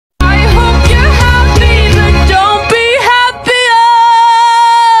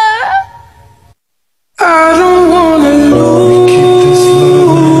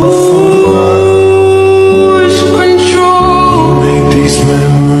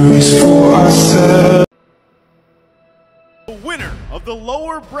things for ourselves. The winner of the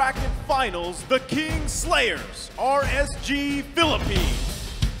lower bracket finals, the King Slayers, RSG Philippines.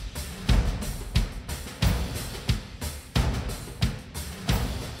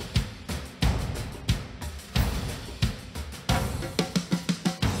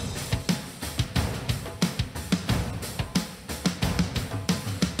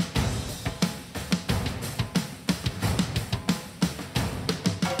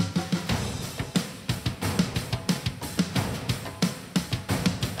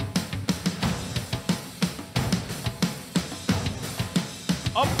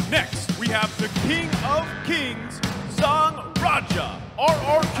 Up next, we have the King of Kings, Sang Raja,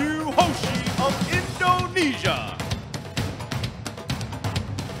 RRQHOSHI of Indonesia.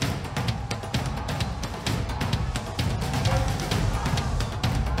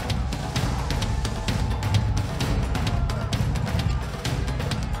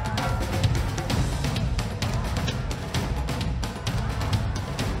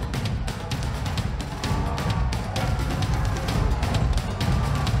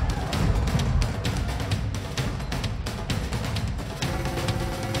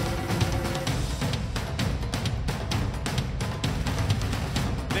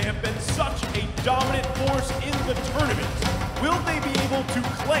 They have been such a dominant force in the tournament. Will they be able to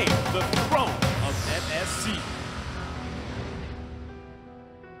claim the throne of MSC?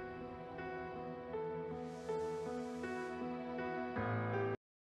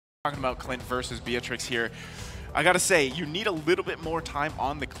 Talking about Clint versus Beatrix here. I gotta say, you need a little bit more time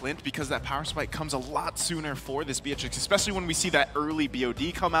on the Clint because that power spike comes a lot sooner for this Beatrix, especially when we see that early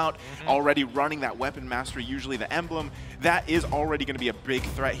BOD come out, already running that weapon mastery, usually the emblem. That is already gonna be a big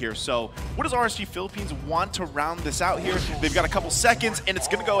threat here. So what does RSG Philippines want to round this out here? They've got a couple seconds and it's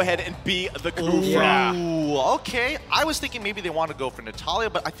gonna go ahead and be the Kufra. Ooh, okay. I was thinking maybe they want to go for Natalia,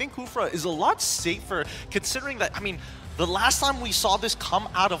 but I think Kufra is a lot safer considering that, I mean, the last time we saw this come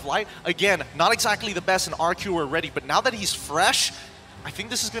out of light, again, not exactly the best in RQ or ready, but now that he's fresh, I think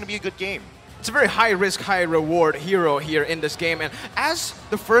this is going to be a good game. It's a very high-risk, high-reward hero here in this game, and as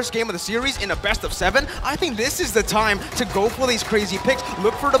the first game of the series in a best of 7, I think this is the time to go for these crazy picks,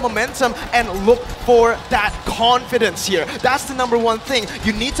 look for the momentum, and look for that confidence here. That's the #1 thing.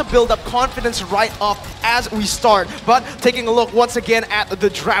 You need to build up confidence right up as we start. But taking a look once again at the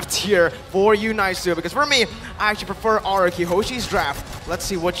draft here for you, Naisu, because for me, I actually prefer RRQHOSHI's draft. Let's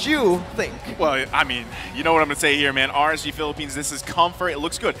see what you think. Well, I mean, you know what I'm going to say here, man. RSG Philippines, this is comfort. It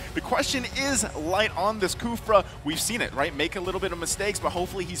looks good. The question is light on this Kufra. We've seen it, right? Make a little bit of mistakes, but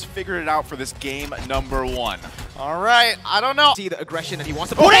hopefully he's figured it out for this game #1. All right, I don't know. See the aggression that he wants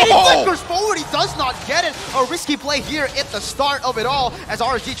to put. He flickers forward. He does not get it. A risky play here at the start of it all as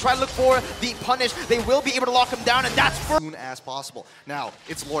RSG try to look for the punish. They will be able to lock him down, and that's for As soon as possible. Now,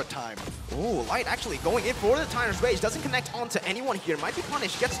 it's Lord time. Ooh, Light actually going in for the Tiner's Rage. Doesn't connect onto anyone here. Might be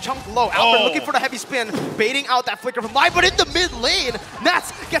punished. Gets chunked low. Albert looking for the heavy spin. Baiting out that flicker from Light, but in the mid lane,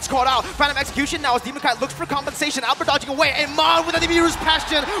 Nats gets caught out. Phantom execution now as Demon Kite looks for compensation. Albert dodging away. And Mon with a Demir's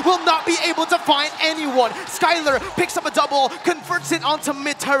Passion will not be able to find anyone. Skylar picks up a double, converts it onto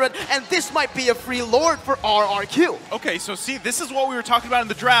mid turret, and this might be a free Lord for RRQ. Okay, so see, this is what we were talking about in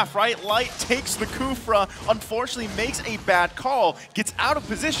the draft, right? Light takes the Kufra, unfortunately makes a bad call, gets out of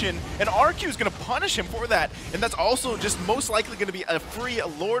position, and RQ is going to punish him for that. And that's also just most likely going to be a free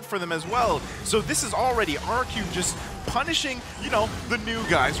Lord for them as well. So this is already RQ just punishing, you know, the new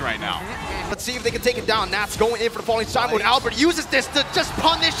guys right now. Let's see if they can take it down. Nats going in for the falling star mode. Albert uses this to just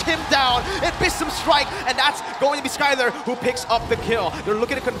punish him down. It missed him strike, and that's going to be Skylar who picks up the kill. They're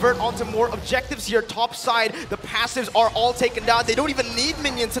looking to convert onto more objectives here. Top side, the passives are all taken down. They don't even need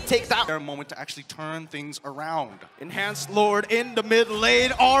minions to take that. Their moment to actually turn things around. Enhanced Lord in the mid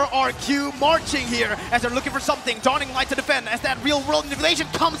lane. RRQ marching here as they're looking for something. Dawning Light to defend as that real world manipulation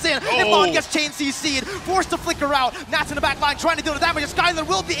comes in. And Mon gets chain CC'd, forced to flicker out. Nats in the back line trying to deal the damage. Skylar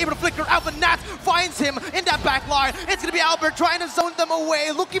will be able to flicker out, but Nats finds him in that back line. It's going to be Albert trying to zone them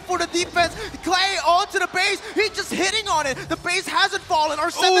away, looking for the defense. Clay onto the base. He's just hitting on it. The base hasn't fallen.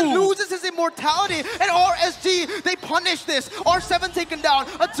 R7 loses his immortality, and RSG, they punish this. R7 taken down,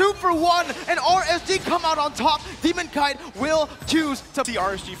 a 2-for-1, and RSG come out on top. Demon Kite will choose to See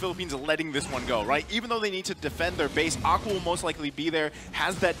RSG Philippines letting this one go, right? Even though they need to defend their base, Aqua will most likely be there,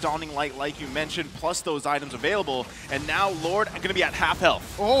 has that Dawning Light like you mentioned, plus those items available, and now Lord going to be at half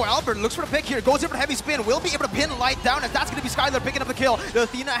health. Oh, Albert looks for the pick here, goes in for the heavy spin, will be able to pin Light down, as that's going to be Skylar picking up the kill. The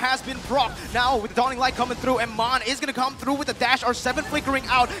Athena has been proc. Now with the Dawning Light coming through, and Mon is going to come through with the dash. R7 flickering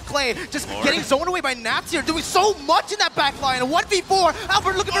out. Clay just getting zoned away by Nats here, doing so much in that back line. 1v4,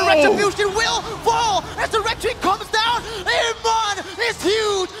 Albert looking for Retribution, will fall as the Red Tree comes down, and Mon is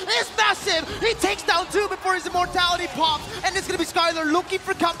huge He takes down 2 before his immortality pops, and it's gonna be Skylar looking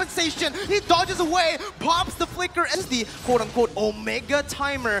for compensation. He dodges away, pops the flicker, and the quote-unquote Omega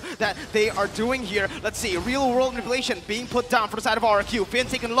timer that they are doing here. Let's see, real-world manipulation being put down for the side of RRQ. Finn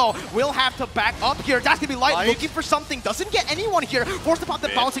taken low, will have to back up here. That's gonna be Light looking for something, doesn't get anyone here. Forced to pop the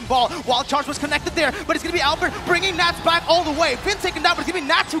bouncing ball. Wild Charge was connected there, but it's gonna be Albert bringing Nats back all the way. Finn taken down, but it's gonna be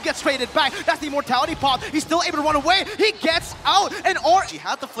Nats who gets traded back. That's the immortality pop. He's still able to run away. He gets out, and He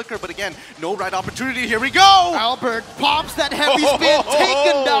had the flicker, but again, no right opportunity. Here we go! Albert pops that heavy spin,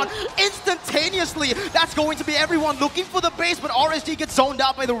 taken down instantaneously. That's going to be everyone looking for the base, but RSG gets zoned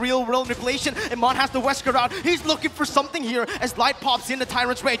out by the real-world manipulation. Iman has the Wesker out. He's looking for something here as Light pops in the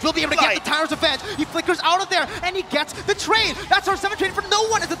Tyrant's Rage. We'll be able to get the Tyrant's Revenge. He flickers out of there, and he gets the trade. That's our 7th trade for no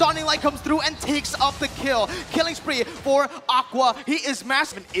one as the Dawning Light comes through and takes up the kill. Killing spree for Aqua. He is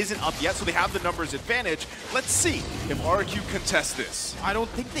massive. Isn't up yet, so they have the numbers advantage. Let's see if RRQ contests this. I don't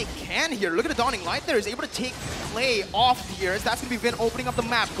think they can here. Look at the Dawning Light there. He's able to take play off here. As that's going to be Vin opening up the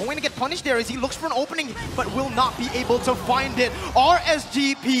map. Going to get punished there as he looks for an opening, but will not be able to find it.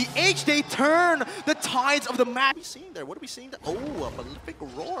 RSGPH, they turn the tides of the map. What are we seeing there? What are we seeing there? Oh, a malefic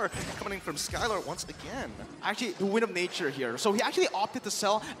roar coming in from Skylar once again. Actually, the Wind of Nature here. So he actually opted to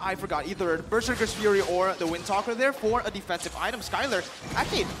sell, I forgot, either Berserker's Fury or the Windtalker there for a defensive item. Skylar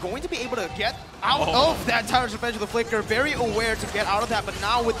actually going to be able to get out of that Tyrant's Revenge with the flicker. Very aware to get out of that, but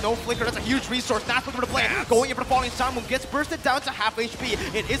now with no flicker, that's a huge resource. Nats looking for the play. Going in for the falling Sun Moon, gets bursted down to half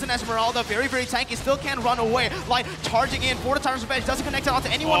HP. It is an Esmeralda, very, very tanky, still can run away. Light charging in for the Tyrant's Revenge, doesn't connect it onto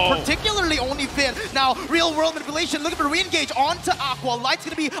anyone, particularly only Finn. Now, real world manipulation, looking for re-engage onto Aqua. Light's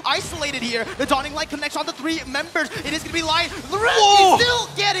gonna be isolated here. The Dawning Light connects on the 3 members. It is gonna be Light. The rest is still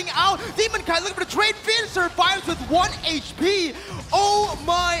getting out. Demon Kai looking for the trade. Finn survives with 1 HP. Oh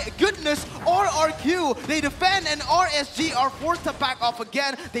my goodness, RRQ, they defend, and RSG are forced to back off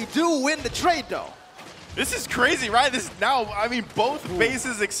again. They do win the trade though. This is crazy, right? This is now, I mean, both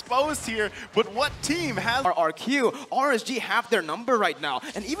bases exposed here, but what team has... RRQ, RSG have their number right now,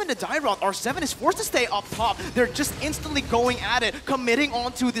 and even the die route, R7 is forced to stay up top. They're just instantly going at it, committing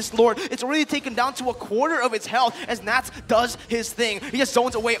onto this Lord. It's already taken down to a quarter of its health as Nats does his thing. He just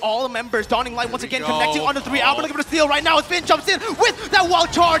zones away all the members. Dawning Light once again connecting on the 3. Albert looking for the steal right now as Finn jumps in with that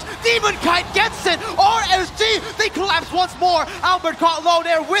wild charge. Demon Kite gets it. RSG, they collapse once more. Albert caught low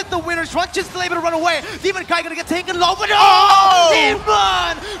there with the winner's run, just still able to run away. Demon Kai gonna get taken low, but Demon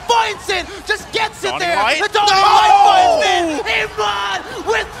finds it, just gets it there. The Dawning Light finds it. Demon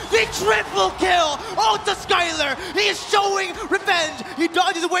with the triple kill. Oh, to Skylar. He is showing revenge. He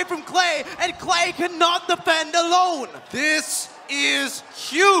dodges away from Clay, and Clay cannot defend alone. This is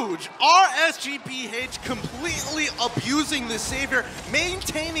huge. RSGPH completely abusing the Savior,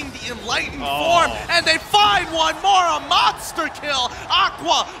 maintaining the enlightened form, and they find one more, a monster kill.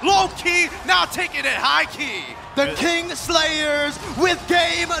 Aqua, low key, now taking it high key. The King Slayers with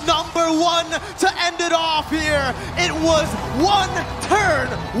game number 1 to end it off here. It was one turn,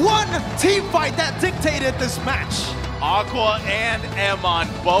 one team fight that dictated this match. Aqua and Emon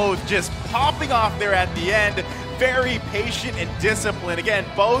both just popping off there at the end. Very patient and disciplined. Again,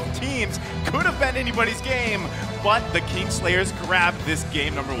 both teams could have been anybody's game, but the Kingslayers grabbed this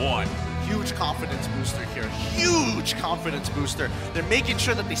game number 1. Huge confidence booster here. Huge confidence booster. They're making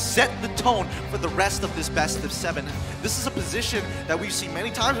sure that they set the tone for the rest of this best of 7. This is a position that we've seen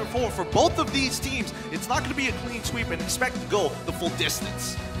many times before for both of these teams. It's not going to be a clean sweep and expect to go the full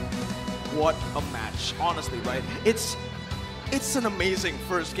distance. What a match, honestly, right? It's an amazing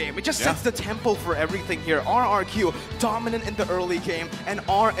first game. It just sets the tempo for everything here. RRQ dominant in the early game, and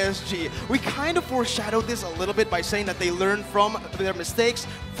RSG. We kind of foreshadowed this a little bit by saying that they learn from their mistakes,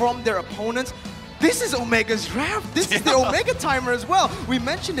 from their opponents. This is Omega's draft. This is the Omega timer as well. We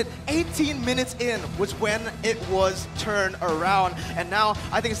mentioned it, 18 minutes in was when it was turned around. And now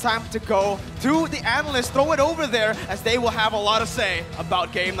I think it's time to go to the analysts, throw it over there, as they will have a lot to say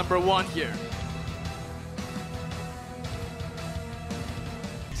about game number 1 here.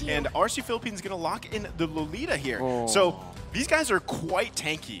 And RSG Philippines is going to lock in the Lolita here. So these guys are quite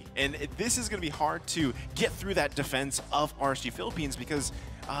tanky, and this is going to be hard to get through that defense of RSG Philippines because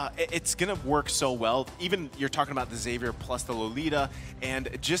it's going to work so well. Even you're talking about the Xavier plus the Lolita, and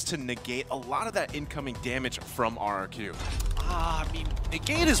just to negate a lot of that incoming damage from RRQ. I mean,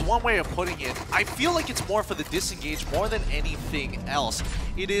 negate is one way of putting it. I feel like it's more for the disengage more than anything else.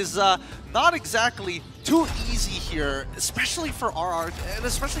 It is not exactly too easy here, especially for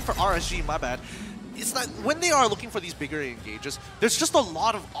RSG, my bad. is that when they are looking for these bigger engages, there's just a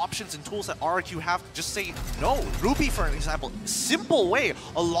lot of options and tools that RRQ have to just say no. Ruby, for an example, simple way,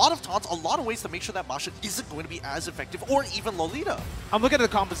 a lot of taunts, a lot of ways to make sure that Masha isn't going to be as effective, or even Lolita. I'm looking at the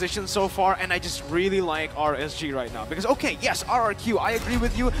composition so far, and I just really like RSG right now. Because, okay, yes, RRQ, I agree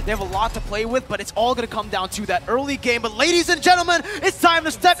with you. They have a lot to play with, but it's all going to come down to that early game. But ladies and gentlemen, it's time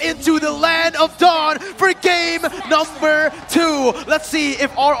to step into the land of Dawn for game number 2. Let's see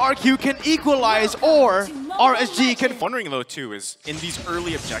if RRQ can equalize or RSG can... Wondering though too is in these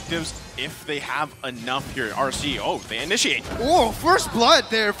early objectives, if they have enough here, RSG, oh, they initiate. Oh, first blood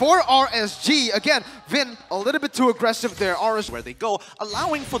there for RSG. Again, Vin, a little bit too aggressive there. RSG, where they go,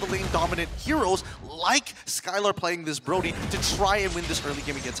 allowing for the lane-dominant heroes like Skylar playing this Brody to try and win this early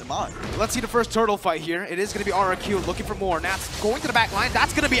game against Iman. Let's see the first turtle fight here. It is going to be RRQ looking for more. Nats going to the back line.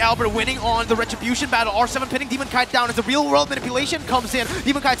 That's going to be Albert winning on the Retribution battle. R7 pinning Demon Kite down as the real-world manipulation comes in.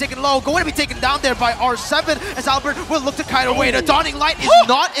 Demon Kite taken low, going to be taken down there by R7 as Albert will look to kite away. The Dawning Light is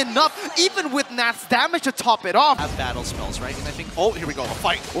not enough, even with Nat's damage to top it off. Have battle spells, right? And I think, oh, here we go, a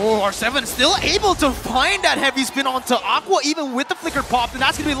fight. Oh, R7 still able to find that heavy spin onto Aqua, even with the flicker pop, and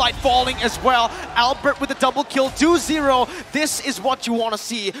that's going to be Light falling as well. Albert with a double kill, 2-0. This is what you want to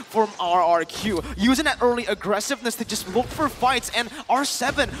see from RRQ. Using that early aggressiveness to just look for fights, and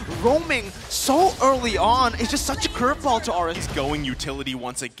R7 roaming so early on is just such a curveball to RSG. He's going utility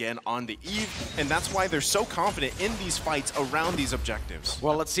once again on the Eve, and that's why they're so confident in these fights around these objectives.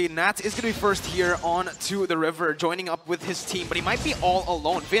 Well, let's see. Nats is going to be first here on to the river, joining up with his team, but he might be all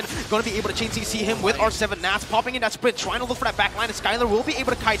alone. Vin going to be able to chain CC him with R7. Nats popping in that sprint, trying to look for that back line, and Skylar will be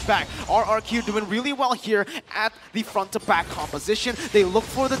able to kite back. RRQ doing really well here at the front-to-back composition. They look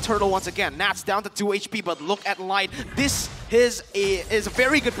for the turtle once again. Nats down to 2 HP, but look at Light. This is a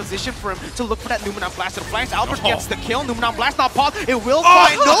very good position for him to look for that Numenon Blast. And flanks, Albert gets the kill. Numenon Blast not popped. It will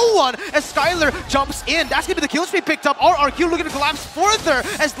find no one as Skylar jumps in. That's going to be the kill streak picked up. RRQ looking to collapse further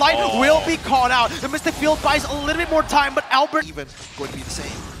as Light will be caught out. The Mystic Field buys a little bit more time, but Albert even going to be the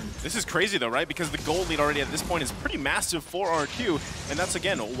same. This is crazy though, right? Because the gold lead already at this point is pretty massive for RRQ, and that's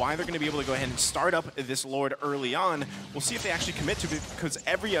again why they're going to be able to go ahead and start up this Lord early on. We'll see if they actually commit to it, because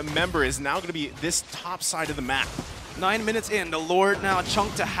every member is now going to be this top side of the map. 9 minutes in, the Lord now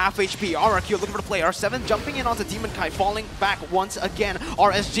chunked to half HP. RRQ looking for the play. R7 jumping in onto Demon Kite, falling back once again.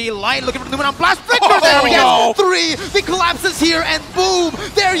 RSG Light looking for the Numenon Blast. Flickers there again. 3. The collapses here, and boom!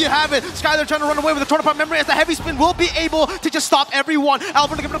 There you have it. Skylar trying to run away with the Tornapart memory as the heavy spin will be able to just stop everyone.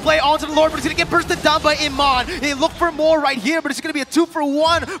 Albert looking for the play onto the Lord, but he's going to get bursted down by Iman. They look for more right here, but it's going to be a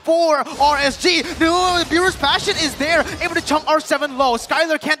 2-for-1 for RSG. No, Bureau's Passion is there, able to chunk R7 low.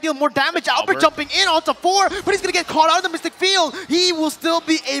 Skylar can't deal more damage. Albert jumping in onto 4, but he's going to get caught out of the Mystic Field. He will still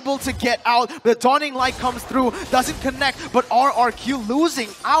be able to get out. The Dawning Light comes through, doesn't connect, but RRQ losing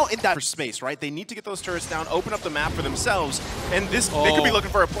out in that for space, right? They need to get those turrets down, open up the map for themselves, and this they could be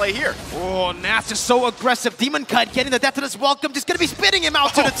looking for a play here. Oh, Nats just so aggressive. Demon Kite getting the death to this welcome, just gonna be spitting him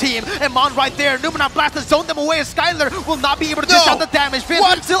out to the team. And Mon right there, Numenon Blast has zoned them away as Skylar will not be able to dish out the damage. Finn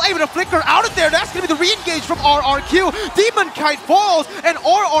still able to flicker out of there. That's gonna be the re-engage from RRQ. Demon Kite falls, and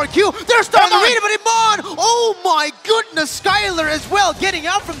RRQ, they're starting to read it, but Iman, oh my goodness, Skylar as well getting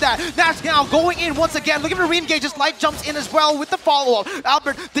out from that. Nats now going in once again, looking for re-engage as Light jumps in as well with the follow-up.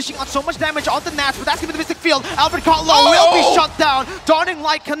 Albert dishing on so much damage onto Nats, but that's gonna be the Mystic Field. Albert caught low, will be shut down. Dawning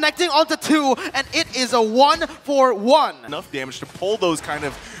Light connecting onto 2, and it is a 1-for-1. Enough damage to pull those kind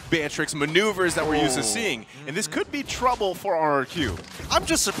of Beatrix maneuvers that we're used to seeing. And this could be trouble for RRQ. I'm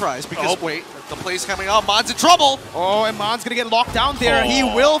just surprised because, wait, the play's coming out. Mon's in trouble. Oh, and Mon's gonna get locked down there. He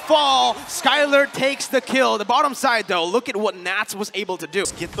will fall. Skylar takes the kill. The bottom side, though, look at what Nats was able to do.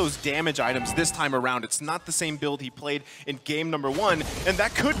 Get those damage items this time around. It's not the same build he played in game number 1, and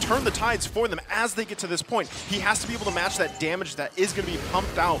that could turn the tides for them as they get to this point. He has to be able to match that damage that is going to be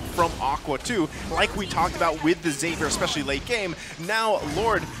pumped out from Aqua too, like we talked about with the Xavier, especially late game. Now,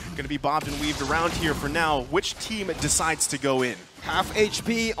 Lord going to be bobbed and weaved around here for now. Which team decides to go in? Half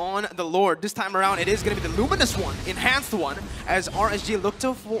HP on the Lord. This time around, it is going to be the Luminous one, enhanced one, as RSG look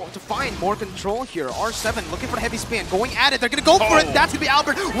to find more control here. R7 looking for the heavy spin, going at it. They're going to go for it. That's going to be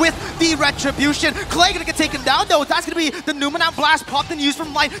Albert with the Retribution. Clay going to get taken down, though. That's going to be the Numenon Blast popped and used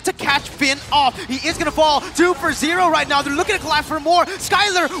from Light to catch Finn off. He is going to fall 2-for-0 right now. They're looking to collapse for more.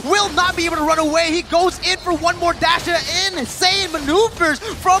 Skylar will not be able to run away. He goes in for one more dash. Insane maneuvers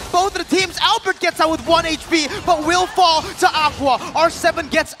from both of the teams. Albert gets out with 1 HP, but will fall to Aqua.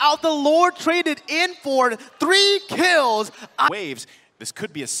 R7 gets out. The Lord traded in for 3 kills. Waves. This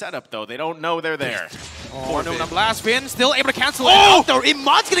could be a setup, though. They don't know they're there. Oh, no, blast Finn still able to cancel it out there.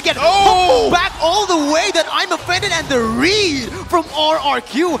 Iman's gonna get back all the way. That I'm offended, and the read from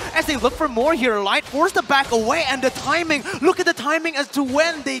RRQ as they look for more here. Light forced to back away, and the timing. Look at the timing as to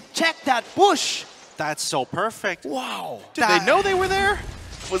when they check that bush. That's so perfect. Wow. Did they know they were there?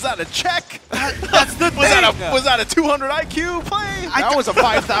 Was that a check? That's the Was that a 200 IQ play? That was a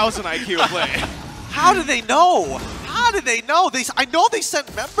 5,000 IQ play. How did they know? How did they know? I know they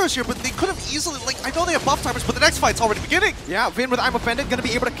sent members here, but they could have easily, like, I know they have buff timers, but the next fight's already beginning. Yeah, Vin with I'm Offended gonna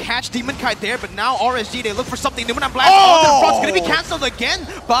be able to catch Demon Kite there, but now RSG, they look for something. Demon on Blast onto the front, gonna be cancelled again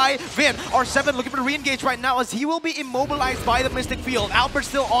by Vin. R7 looking for the re-engage right now as he will be immobilized by the Mystic Field. Albert's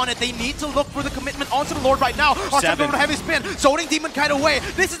still on it. They need to look for the commitment onto the Lord right now. R7 with a heavy spin, zoning Demon Kite away.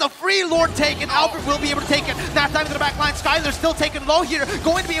 This is a free Lord take, and Albert will be able to take it. Now time to the back line. Skylar's still taken low here,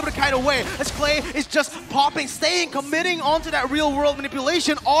 going to be able to kite away as Clay is just popping, staying, committing onto that real world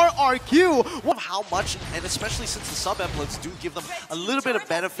manipulation. RRQ. How much, and especially since the sub emblems do give them a little bit of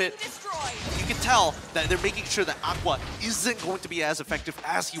benefit, you can tell that they're making sure that Aqua isn't going to be as effective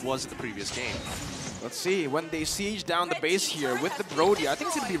as he was in the previous game. Let's see, when they siege down the base here with the Brody, I think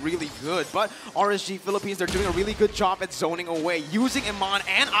it's going to be really good. But RSG Philippines, they're doing a really good job at zoning away, using Iman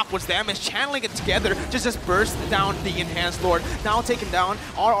and Aqua's damage, channeling it together, just burst down the Enhanced Lord. Now taken down,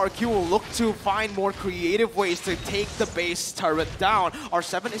 RRQ will look to find more creative ways to take the base turret down.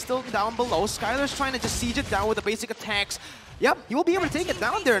 R7 is still down below. Skylar's trying to just siege it down with the basic attacks. Yep, he will be able to take it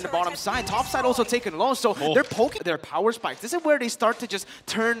down there in the bottom side. Top side also taken low, so they're poking their power spikes. This is where they start to just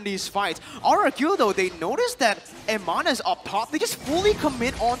turn these fights. RRQ, though, they notice that Iman is up top. They just fully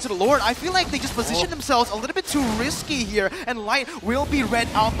commit onto the Lord. I feel like they just position themselves a little bit too risky here, and Light will be read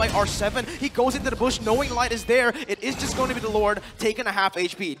out by R7. He goes into the bush knowing Light is there. It is just going to be the Lord taking a half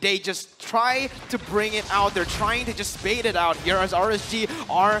HP. They just try to bring it out. They're trying to just bait it out here as RSG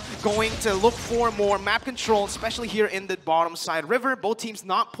are going to look for more map control, especially here in the bottom side river. Both teams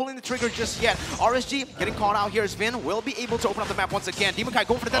not pulling the trigger just yet. RSG getting caught out here as Vin will be able to open up the map once again. Demon Kai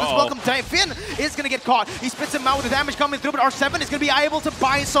going for the death as welcome time. Vin is going to get caught. He spits him out with the damage coming through, but R7 is going to be able to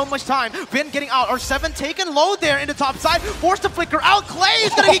buy so much time. Vin getting out. R7 taken low there in the top side. Forced to flicker out. Clay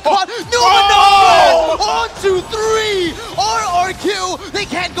is going to get caught. No! 1, 2, 3! RRQ! They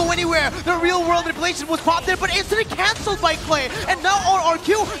can't go anywhere. The real world manipulation was popped there, but instantly cancelled by Clay. And now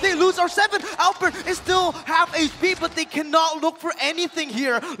RRQ, they lose R7. Albert is still half HP, but they cannot look for anything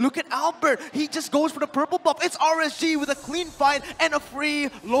here. Look at Albert. He just goes for the purple buff. It's RSG with a clean fight and a free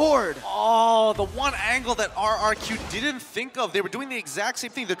Lord. Oh, the one angle that RRQ didn't think of. They were doing the exact same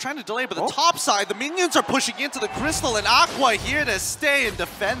thing. They're trying to delay, but the top side, the minions are pushing into the crystal, and Aqua here to stay and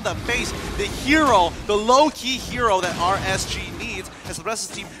defend the base. The hero, the low-key hero that RSG needs, as the rest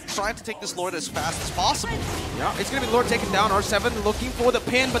of the team trying to take this Lord as fast as possible. Yeah, it's going to be Lord taken down. R7 looking for the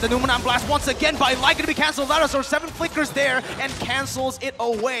pin, but the Numenon Blast once again by Light going to be cancelled out as R7 flickers there and cancels it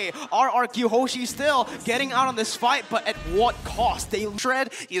away. RRQHOSHI still getting out on this fight, but at what cost?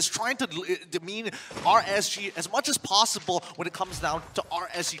 Shred is trying to demean RSG as much as possible when it comes down to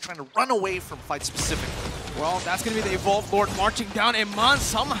RSG trying to run away from fights specifically. Well, that's going to be the Evolved Lord marching down. Iman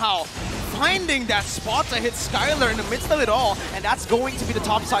somehow finding that spot to hit Skylar in the midst of it all, and that's going to be the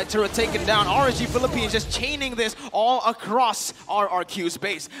top side turret taken down. RSG Philippines just chaining this all across RRQ's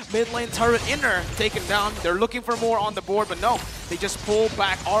base. Mid lane turret inner taken down. They're looking for more on the board, but no, they just pull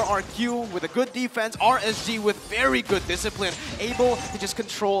back. RRQ with a good defense, RSG with very good discipline, able to just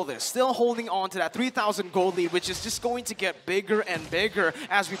control this. Still holding on to that 3,000 gold lead, which is just going to get bigger and bigger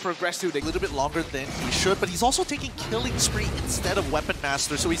as we progress through the a little bit longer than he should, but he's also taking Killing Spree instead of Weapon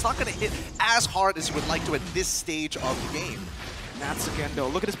Master, so he's not going to hit as hard as he would like to at this stage of the game. Nats again, though.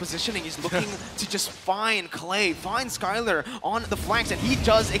 Look at his positioning. He's looking to just find Clay, find Skylar on the flanks, and he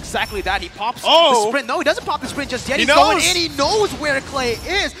does exactly that. He pops the sprint. No, he doesn't pop the sprint just yet. He's going in. He knows where Clay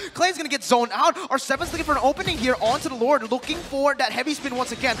is. Clay's going to get zoned out. R7's looking for an opening here onto the Lord, looking for that heavy spin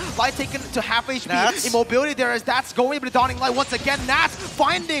once again. Light taken to half HP. Nats. Immobility there as that's going to the Dawning Light once again. Nats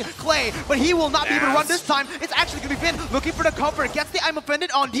finding Clay, but he will not be able to run this time. It's actually going to be Finn looking for the cover. Gets the I'm Offended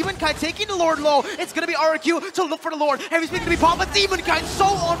on Demon Kai, taking the Lord low. It's going to be RRQ to look for the Lord. Heavy spin going to be popped, but Demon Kai so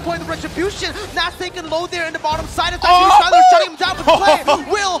on point with Retribution. Nats taken low there in the bottom side. It's actually Skylar shutting him down, but Clay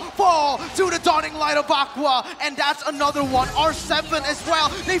will fall to the Dawning Light of Aqua. And that's another one. R7 as well.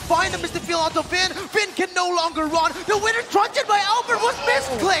 They find him as the field onto Finn. Finn can no longer run. The winner truncheon by Albert was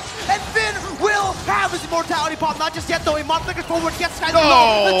misclicked. And Finn will have his immortality pop, not just yet though. Iman flickers forward, gets kind of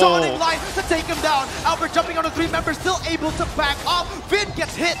low. The dawning line to take him down. Albert jumping on the 3 members, still able to back off. Vin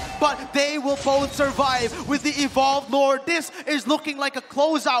gets hit, but they will both survive with the Evolved Lord. This is looking like a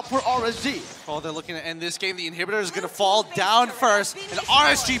closeout for RSG. Oh, they're looking to end this game. The inhibitor is going to fall down first. And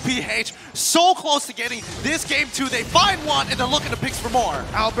RSGPH so close to getting this game too. They find one, and they're looking to Pix for more.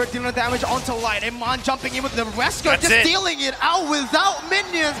 Albert dealing damage onto Light. Iman jumping in with the Rescue, just stealing it out without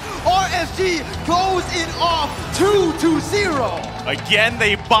minions. RSG close it off 2-0. Again,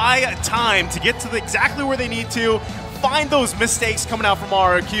 they buy time to get to exactly where they need to, find those mistakes coming out from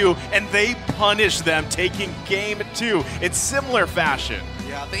RRQ, and they punish them, taking game 2 in similar fashion.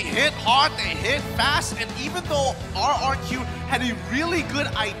 Yeah, they hit hard, they hit fast, and even though RRQ had a really good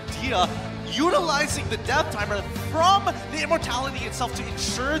idea utilizing the death timer from the immortality itself to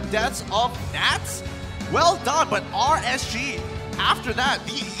ensure deaths of Nats, well done, but RSG, after that,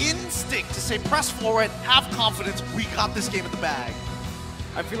 the instinct to say press forward, have confidence, we got this game in the bag.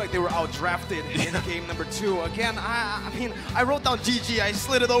 I feel like they were outdrafted in game number 2. Again, I mean, I wrote down GG, I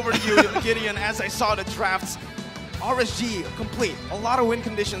slid it over to you, Gideon, as I saw the drafts. RSG complete, a lot of win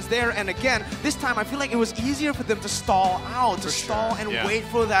conditions there, and again, this time I feel like it was easier for them to stall out, and wait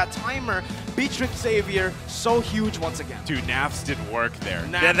for that timer. Beatrix Xavier, so huge once again. Dude, Nafs did work there.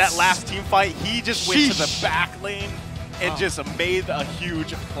 Then that last team fight, he just went to the back lane and just made a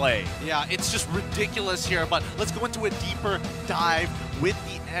huge play. Yeah, it's just ridiculous here, but let's go into a deeper dive with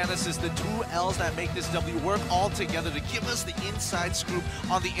the Anuses, the 2 Ls that make this W work all together to give us the inside scoop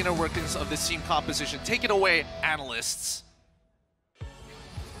on the inner workings of this team composition. Take it away, analysts.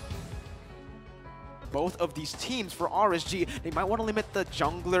 Both of these teams for RSG, they might want to limit the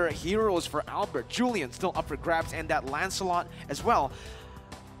jungler heroes for Albert. Julian still up for grabs, and that Lancelot as well.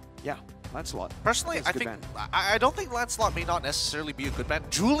 Yeah. Lancelot. Personally, I don't think Lancelot may not necessarily be a good ban.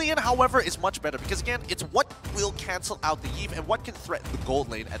 Julian, however, is much better because, again, it's what will cancel out the Eve and what can threaten the gold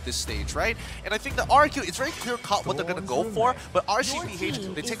lane at this stage, right? And I think the RRQ, it's very clear-cut what they're going to go for, but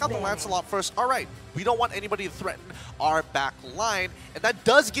RSGPH, they take out the Lancelot first. All right, we don't want anybody to threaten our back line, and that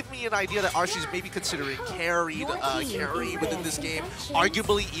does give me an idea that RSG is maybe considering carry within this game,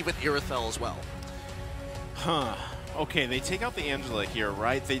 arguably even Irithel as well. Huh. Okay, they take out the Angela here,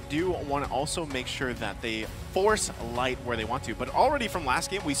 right? They do want to also make sure that they force Light where they want to. But already from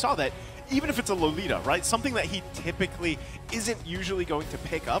last game, we saw that even if it's a Lolita, right? Something that he typically isn't usually going to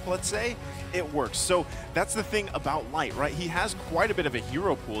pick up, let's say, it works. So that's the thing about Light, right? He has quite a bit of a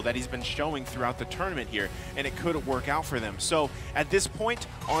hero pool that he's been showing throughout the tournament here, and it could work out for them. So at this point,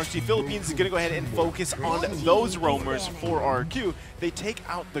 RSG Philippines is going to go ahead and focus on those roamers for RRQ. They take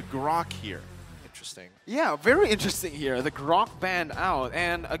out the Grok here. Interesting. Yeah, very interesting here. The Grok banned out,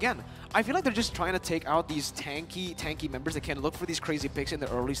 and again, I feel like they're just trying to take out these tanky members that can look for these crazy picks in the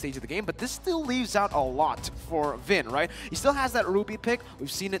early stage of the game, but this still leaves out a lot for Vin, right? He still has that Ruby pick.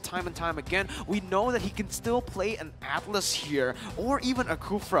 We've seen it time and time again. We know that he can still play an Atlas here, or even a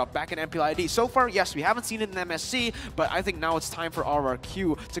Kufra back in MPLID. So far, yes, we haven't seen it in MSC, but I think now it's time for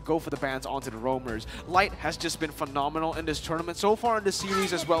RRQ to go for the bans onto the roamers. Light has just been phenomenal in this tournament. So far in the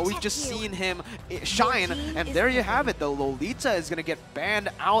series as well, we've just seen him shine, and there you have it. The Lolita is going to get banned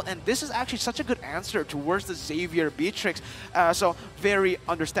out, and this is actually such a good answer towards the Xavier Beatrix. So very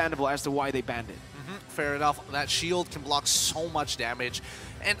understandable as to why they banned it. Fair enough. That shield can block so much damage.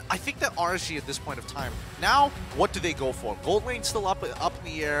 And I think that RSG at this point of time, now, what do they go for? Gold lane's still up in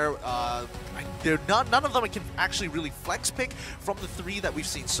the air. None of them can actually really flex pick from the 3 that we've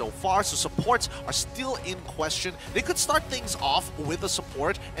seen so far, so supports are still in question. They could start things off with a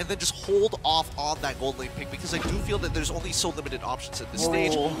support and then just hold off on that gold lane pick, because I do feel that there's only so limited options at this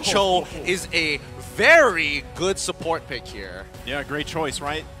stage. Cho is a very good support pick here. Yeah, great choice,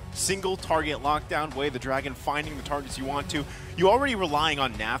 right? Single target lockdown way, the Dragon finding the targets you want to. You're already relying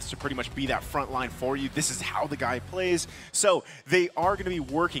on Nafs to pretty much be that front line for you. This is how the guy plays. So they are going to be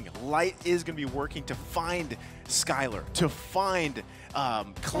working. Light is going to be working to find Skylar, to find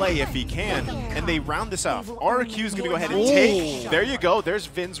Clay if he can, and they round this off. RRQ is going to go ahead and take, there you go, there's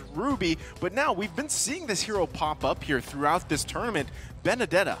Vin's Ruby, but now we've been seeing this hero pop up here throughout this tournament,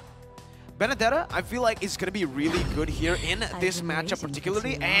 Benedetta. Benedetta, I feel like, is going to be really good here in this matchup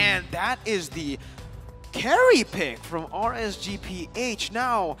particularly, and that is the carry pick from RSGPH.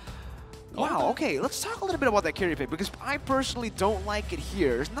 Now, wow, okay, let's talk a little bit about that carry pick, because I personally don't like it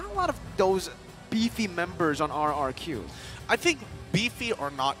here. There's not a lot of those beefy members on RRQ. I think beefy or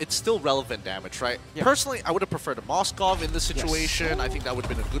not, it's still relevant damage, right? Yeah. Personally, I would have preferred a Moskov in this situation. Yes. I think that would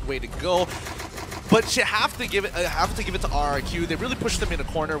have been a good way to go. but you have to give it to RRQ. They really pushed them in a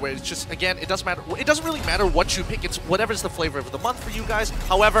corner where it's just, again, it doesn't matter. It doesn't really matter what you pick. It's whatever's the flavor of the month for you guys.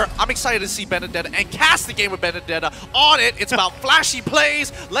 However, I'm excited to see Benedetta and cast the game with Benedetta on it. It's about flashy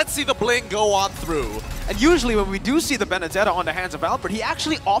plays. Let's see the bling go on through. And usually when we do see the Benedetta on the hands of Albert, he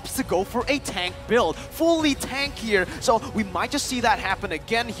actually opts to go for a tank build. Fully tank here. So we might just see that happen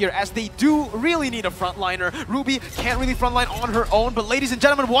again here as they do really need a frontliner. Ruby can't really frontline on her own. But ladies and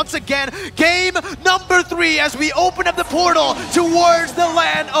gentlemen, once again, game number 3 as we open up the portal towards the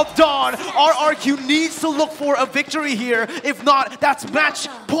land of Dawn. RRQ needs to look for a victory here. If not, that's match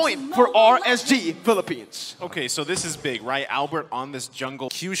point for RSG Philippines. Okay, so this is big, right? Albert on this jungle.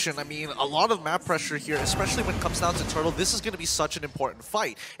 Execution, I mean, a lot of map pressure here, especially when it comes down to Turtle. This is going to be such an important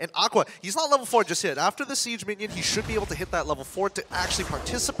fight. And Aqua, he's not level 4 just yet. After the Siege Minion, he should be able to hit that level 4 to actually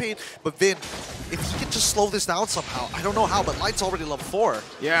participate. But Vin, if he can just slow this down somehow, I don't know how, but Light's already level 4.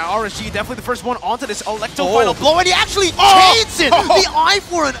 Yeah, RSG definitely the first one onto this Electro final blow, and he actually chains it! The eye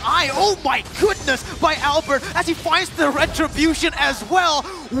for an eye, oh my goodness, by Albert as he finds the retribution as well.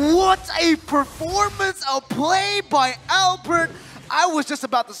 What a performance, a play by Albert. I was just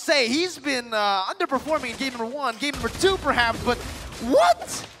about to say, he's been underperforming in game number 1, game number 2 perhaps, but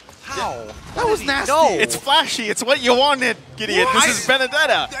what? How? That was nasty. It's flashy. It's what you wanted, Gideon. This is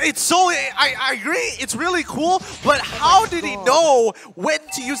Benedetta. It's so, I agree, it's really cool, but how did he know when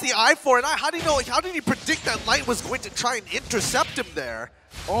to use the eye for an eye? How did he predict that Light was going to try and intercept him there?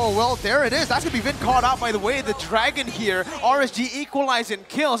 Oh, well, there it is. That's going to be Vin caught out by the way. The Dragon here, RSG equalizing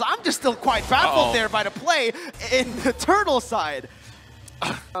kills. I'm just still quite baffled there by the play in the Turtle side.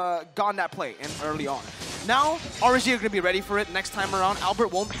 Gone that play in early on. Now, RSG are going to be ready for it next time around. Albert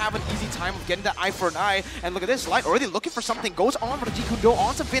won't have an easy time of getting that eye for an eye. And look at this, Light already looking for something. Goes on for the Jikundo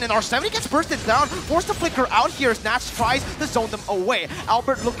onto Vin, and R7 gets bursted down. Forced to flicker out here as Nats tries to zone them away.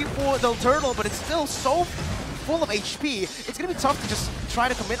 Albert looking for the Turtle, but it's still so full of HP. It's going to be tough to just try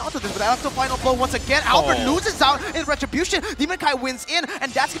to commit onto this, but that's the final blow once again. Albert loses out in retribution. Demon Kai wins in,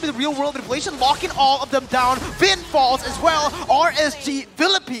 and that's going to be the real world manipulation, locking all of them down. Vin falls as well. RSG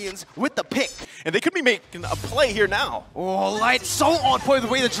Philippines with the pick. And they could be making a play here now. Oh, Light so on point with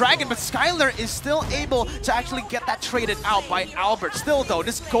the way the Dragon, but Skylar is still able to actually get that traded out by Albert. Still though,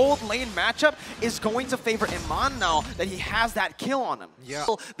 this gold lane matchup is going to favor Iman now that he has that kill on him. Yeah.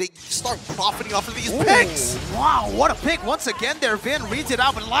 They start profiting off of these picks. Wow, what a pick. Once again there, Vin reads it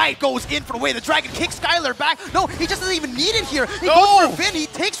out, but Light goes in for the way the Dragon kicks Skylar back. No, he just doesn't even need it here. He goes for Vin, he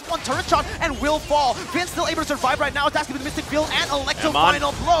takes one turret shot and will fall. Vin's still able to survive right now. It's asking the Mystic Field and Electro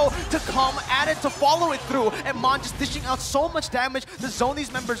final blow to come at it, to follow it through. And Mon just dishing out so much damage to zone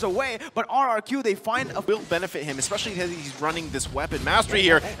these members away, but RRQ, they find a will benefit him, especially because he's running this weapon mastery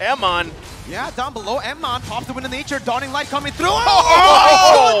here. Emon. Yeah, down below, Emon pops the wind of nature, Dawning Light coming through.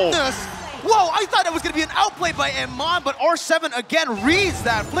 Oh, my goodness! Whoa, I thought it was going to be an outplay by Iman, but R7 again reads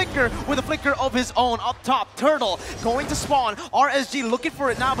that flicker with a flicker of his own up top. Turtle going to spawn. RSG looking for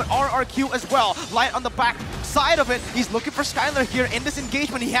it now, but RRQ as well. Light on the back side of it. He's looking for Skylar here in this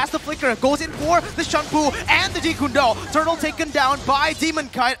engagement. He has the flicker, goes in for the Shunpu and the Jikundo. Turtle taken down by Demon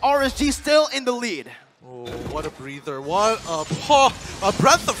Kite. RSG still in the lead. Oh, what a breather. What a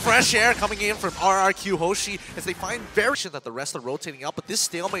breath of fresh air coming in from RRQHOSHI as they find variation that the rest are rotating out, but this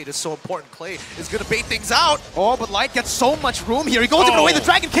stalemate is so important. Clay is going to bait things out. Oh, but Light gets so much room here. He goes in for the way the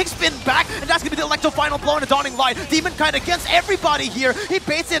Dragon kick spin back, and that's going to be the Electro final blow in the Dawning Light. Demon Kite against everybody here. He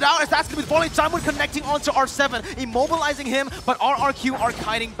baits it out as that's going to be the falling Simon connecting onto R7, immobilizing him, but RRQ are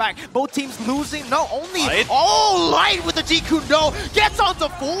kiting back. Both teams losing. No, only Light with the Jikundo gets onto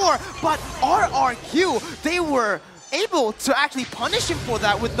 4, but RRQ, they were able to actually punish him for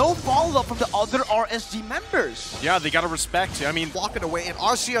that with no follow-up from the other RSG members. Yeah, they gotta respect. I mean, walking away, and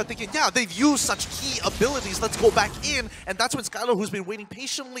RSG are thinking, yeah, they've used such key abilities, let's go back in, and that's when Skylar, who's been waiting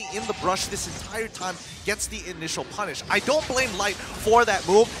patiently in the brush this entire time, gets the initial punish. I don't blame Light for that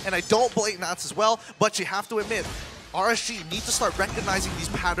move, and I don't blame Nats as well, but you have to admit, RSG need to start recognizing these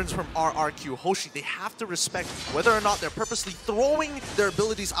patterns from RRQHOSHI. They have to respect whether or not they're purposely throwing their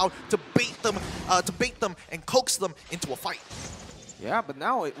abilities out to bait them and coax them into a fight. Yeah, but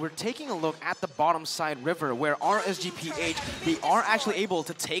now we're taking a look at the bottom side river where RSGPH, they are actually able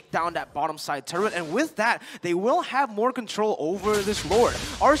to take down that bottom side turret, and with that, they will have more control over this Lord.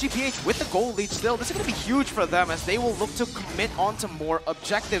 RSGPH with the gold lead still, this is going to be huge for them as they will look to commit onto more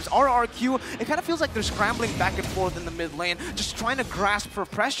objectives. RRQ, it kind of feels like they're scrambling back and forth in the mid lane, just trying to grasp for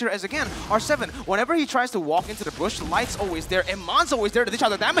pressure as again, R7, whenever he tries to walk into the bush, Light's always there, Iman's always there to dish out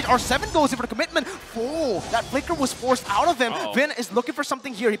the damage. R7 goes in for the commitment. Oh, that flicker was forced out of him. Vin is Just looking for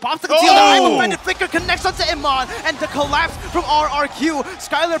something here. He pops the conceal. I'm offended. Flicker connects onto Iman, and the collapse from RRQ.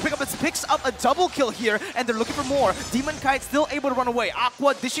 Skylar picks up a double kill here, and they're looking for more. Demon Kite still able to run away.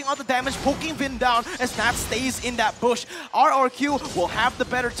 Aqua dishing out the damage, poking Vin down as Nat stays in that bush. RRQ will have the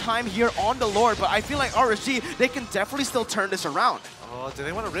better time here on the Lord, but I feel like RSG, they can definitely still turn this around. Oh, do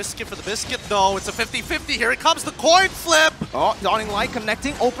they want to risk it for the biscuit? No, it's a 50-50. Here it comes, the coin flip. Oh, Dawning Light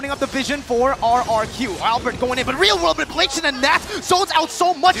connecting, opening up the vision for RRQ. Albert going in, but real world manipulation, and Nat zones out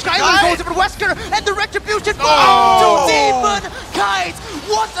so much. Skylar goes over to Wesker, and the retribution falls to Demon Kite.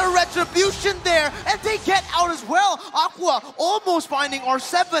 What a retribution there, and they get out as well. Aqua almost finding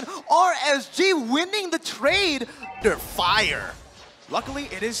R7. RSG winning the trade. They're fire. Luckily,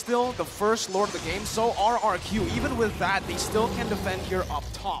 it is still the first Lord of the game, so RRQ, even with that, they still can defend here up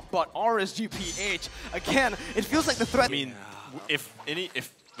top. But RSGPH, again, it feels like the threat... I mean, if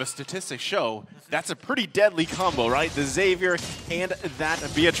the statistics show, that's a pretty deadly combo, right? The Xavier and that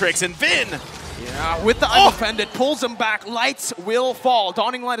Beatrix and Vin! Yeah, with the undefended, pulls him back. Lights will fall.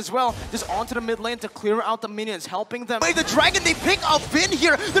 Dawning Light as well, just onto the mid lane to clear out the minions, helping them. Wait, the Dragon, they pick up Vin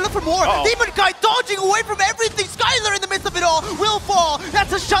here. They look for more. Demon Kite dodging away from everything. Skylar in the midst of it all will fall.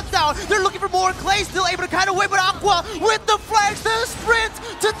 That's a shutdown. They're looking for more. Clay still able to kite away, but Aqua with the flags, the sprint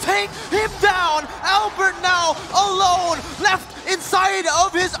to take him down. Albert now alone, left inside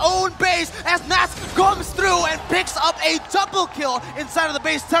of his own base as Nats comes through and picks up a double kill inside of the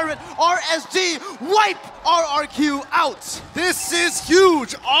base turret. RSG wipe RRQ out. This is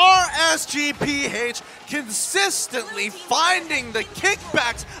huge. RSGPH consistently finding the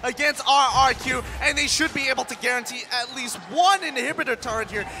kickbacks against RRQ, and they should be able to guarantee at least one inhibitor turret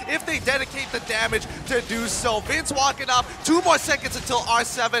here if they dedicate the damage to do so. Vince walking up, 2 more seconds until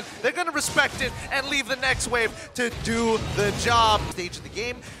R7. They're going to respect it and leave the next wave to do the job. Stage of the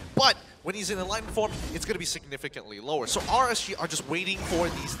game, but when he's in alignment form, it's going to be significantly lower. So RSG are just waiting for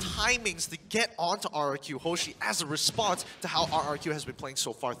these timings to get onto RRQHOSHI as a response to how RRQ has been playing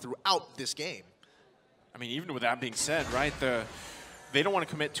so far throughout this game. I mean, even with that being said, right, they don't want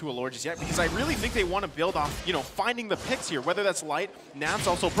to commit to a Lord just yet because I really think they want to build off, you know, finding the picks here, whether that's Light. Nat's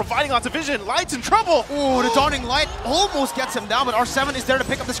also providing lots of vision. Light's in trouble. Ooh, the Dawning Light almost gets him down, but R7 is there to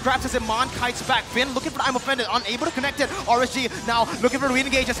pick up the scraps as Iman kites back. Finn looking for I'm offended, unable to connect it. RSG now looking for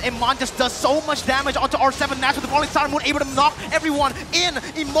re-engage as Iman just does so much damage onto R7. Nats with the falling star moon, able to knock everyone in.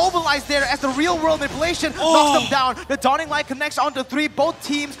 Immobilized there as the real world manipulation knocks them down. The Dawning Light connects onto 3. Both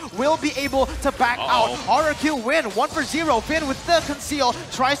teams will be able to back out. RRQ win 1-0. Finn with the conceal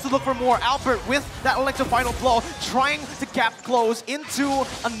tries to look for more. Albert with that electro final blow, trying to gap close into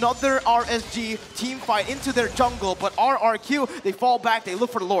another RSG team fight into their jungle, but RRQ, they fall back, they look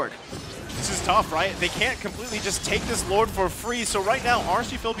for the Lord. This is tough, right? They can't completely just take this Lord for free, so right now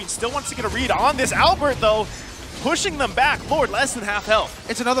RSG Philippines still wants to get a read on this Albert, though. Pushing them back. Lord, less than half health.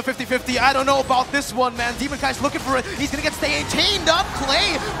 It's another 50-50. I don't know about this one, man. Demon Kite's looking for it. He's going to get chained up.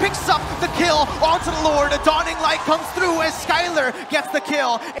 Clay picks up the kill onto the Lord. A Dawning Light comes through as Skylar gets the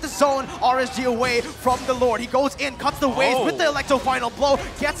kill. The zone, RSG away from the Lord. He goes in, cuts the waves with the Electro final blow,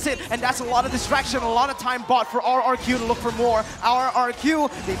 gets it, and that's a lot of distraction, a lot of time bought for RRQ to look for more.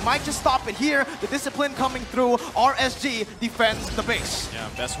 RRQ, they might just stop it here. The discipline coming through. RSG defends the base. Yeah,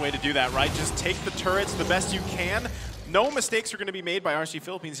 best way to do that, right? Just take the turrets the best you can. No mistakes are going to be made by RSG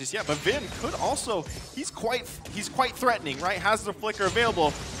Philippines just yet, but Vin could also, he's quite threatening, right? Has the flicker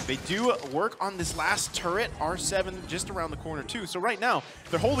available. They do work on this last turret, R7 just around the corner too. So right now,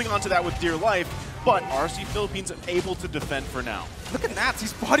 they're holding on to that with dear life, but RSG Philippines able to defend for now. Look at Nats,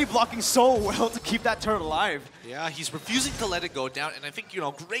 he's body blocking so well to keep that turret alive. Yeah, he's refusing to let it go down, and I think, you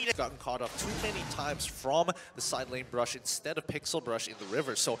know, great gotten caught up too many times from the side lane brush instead of pixel brush in the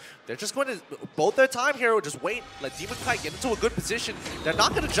river. So they're just going to both their time here, just wait, let Demon Kite get into a good position. They're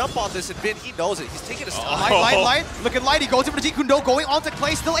not going to jump on this, and Vin, he knows it. He's taking his time. Light. Look at Light, he goes over to Jikundo, going onto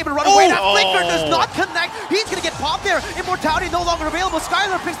Clay, still able to run away. That flicker does not connect. He's going to get popped there. Immortality no longer available.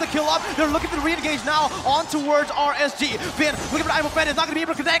 Skylar picks the kill up. They're looking for the re-engage now on towards RSG. Vin looking for iMovie, is not going to be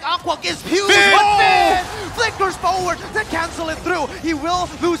able to connect. Aqua is huge, but Vin flickers forward to cancel it through. He will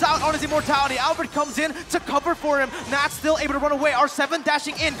lose out on his immortality. Albert comes in to cover for him. Nat's still able to run away. R7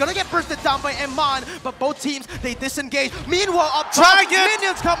 dashing in, gonna get bursted down by Iman, but both teams, they disengage. Meanwhile, up top,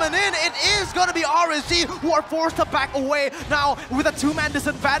 minions coming in. It is gonna be RSG who are forced to back away now with a 2-man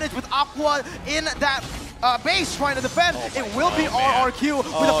disadvantage with Aqua in that base trying to defend. It will be RRQ with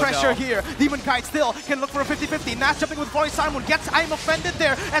the pressure here. Demon Kite still can look for a 50-50. Nats jumping with Falling Simon gets I'm offended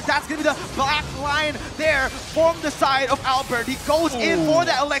there, as that's going to be the black line there from the side of Albert. He goes in for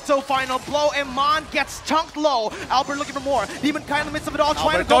the Electro final blow, and Mon gets chunked low. Albert looking for more. Demon Kite in the midst of it all,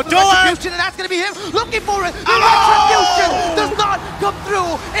 trying to go for the retribution, and that's going to be him looking for it. The retribution does not come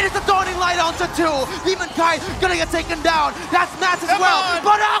through. It is the Dawning Light onto 2. Demon Kite gonna get taken down. That's Nats as well.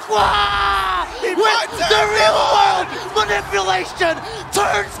 But Aqua with the real world manipulation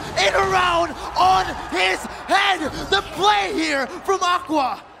turns it around on his head. The play here from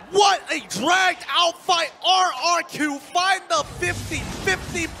Aqua. What a dragged out fight. RRQ find the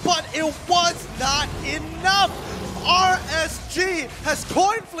 50-50, but it was not enough. RSG has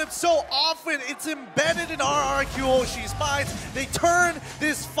coin flipped so often, it's embedded in RRQHOSHI's minds. They turn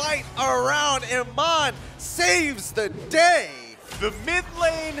this fight around, and Mon saves the day. The mid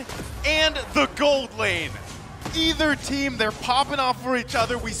lane and the gold lane. Either team, they're popping off for each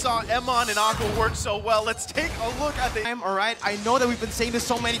other. We saw Emon and Aqua work so well. Let's take a look at the... All right, I know that we've been saying this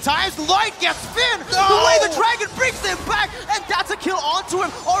so many times. Light gets Finn! The way the dragon brings him back, and that's a kill onto him.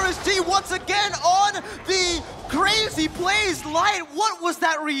 RSG once again on the crazy plays. Light, what was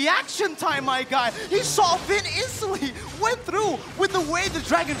that reaction time, my guy? He saw Finn instantly, went through with the way the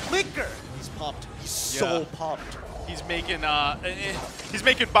dragon flickered. He's pumped. He's so pumped. He's making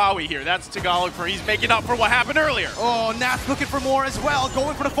Bowie here. That's Tagalog for he's making up for what happened earlier. Oh, Nats looking for more as well.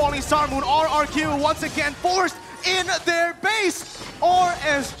 Going for the Falling Star Moon. RRQ once again forced in their base.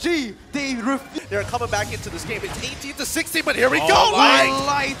 RSG, they're coming back into this game. It's 18-16, but here we go.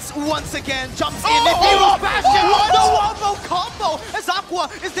 Lights once again jumps in. Hero's Bastion. The wombo combo as Aqua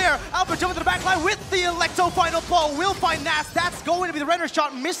is there. Albert jumping to the back line with the Electro final blow. Will find Nats. That's going to be the render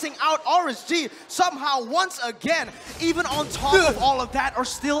shot, missing out. RSG somehow once again, even on top of all of that, are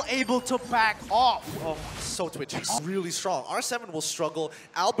still able to back off. Oh, so twitchy. He's really strong. R7 will struggle.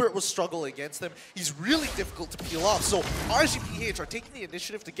 Albert will struggle against them. He's really difficult to peel off. So RSGPH are taking the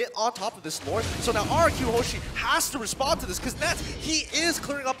initiative to get on top of this Lord. So now RRQHOSHI has to respond to this, because Nats, he is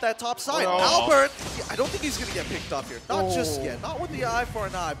clearing up that top side. Albert, I don't think he's going to get picked up here. Not just yet. Not with the eye for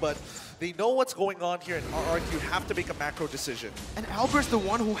an eye, but they know what's going on here, and RRQ have to make a macro decision. And Albert's the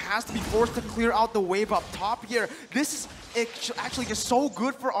one who has to be forced to clear out the wave up top here. This is actually just so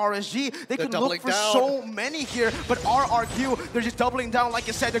good for RSG. They can look for so many here, but RRQ, they're just doubling down. Like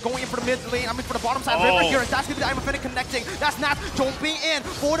you said, they're going in for the mid lane, for the bottom side river here, and that's going to be the iMovie connecting. That's Nats jumping in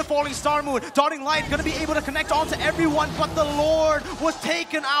for the Falling Star Moon. Dawning Light going to be able to connect onto everyone, but the Lord was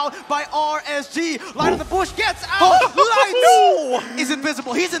taken out by RSG. Light of the Bush gets out. Light is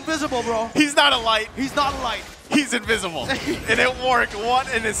invisible. He's invisible, bro. He's not a light. He's not a light. He's invisible. And it worked.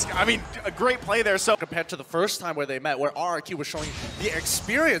 I mean, a great play there. So compared to the first time where they met, where RRQ was showing the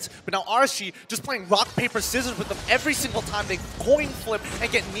experience, but now RSG just playing rock, paper, scissors with them every single time they coin flip and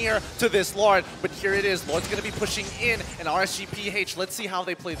get near to this Lord. But here it is. Lord's going to be pushing in, and RSGPH, let's see how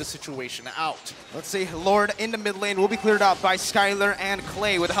they play the situation out. Let's see. Lord in the mid lane will be cleared out by Skylar and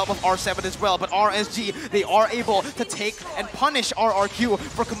Clay with the help of R7 as well. But RSG, they are able to take and punish RRQ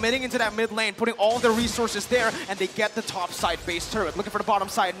for committing into that mid lane, putting all their resources there, and they get the top side base turret. Looking for the bottom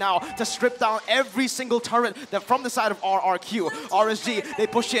side now to strip down every single turret that from the side of RRQ. RSG, they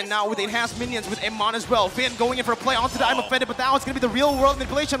push in now with the enhanced minions with Iman as well. Finn going in for a play onto the I'm offended, but now it's going to be the real world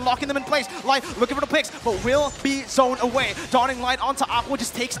manipulation, locking them in place. Light looking for the picks, but will be zoned away. Dawning Light onto Aqua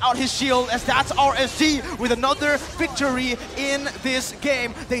just takes out his shield, as that's RSG with another victory in this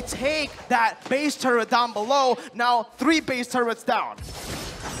game. They take that base turret down below. Now 3 base turrets down.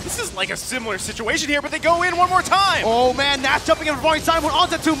 This is like a similar situation here, but they go in one more time. Oh man, Nash jumping in for Falling Simon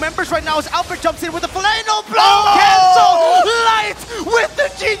onto 2 members right now as Albert jumps in with the Flano blow. Cancel! Light with the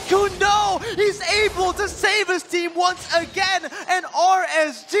Jeet Kune Do. He's able to save his team once again, and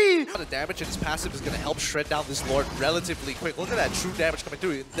RSG. A lot of damage, and his passive is going to help shred down this Lord relatively quick. Look at that true damage coming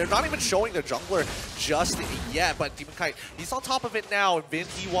through. They're not even showing their jungler just yet, but Demon Kite, he's on top of it now, and Vin,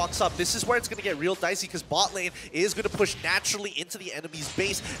 he walks up. This is where it's going to get real dicey, because bot lane is going to push naturally into the enemy's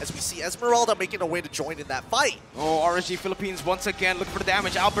base, as we see Esmeralda making a way to join in that fight. Oh, RSG Philippines once again looking for the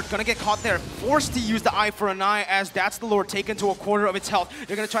damage. Albert gonna get caught there, forced to use the eye for an eye, as that's the Lord taken to a quarter of its health.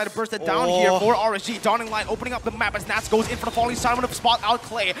 They're gonna try to burst it down here for RSG. Dawning Light opening up the map as Nats goes in for the Falling Star to spot out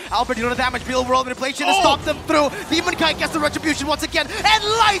Clay. Albert doing the damage, real world manipulation to stop them through. Demon Kite gets the retribution once again, and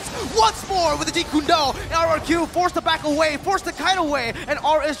Light once more with the Jeet Kune Do. And RRQ forced to back away, forced to kite away, and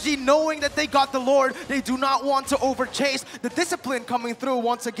RSG knowing that they got the Lord, they do not want to overchase. The discipline coming through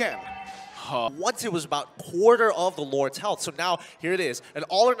once again. Once it was about quarter of the Lord's health. So now, here it is. An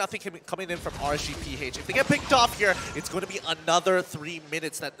all or nothing coming in from RSGPH. If they get picked off here, it's going to be another 3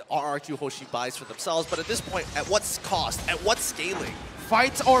 minutes that RRQHOSHI buys for themselves. But at this point, at what cost? At what scaling?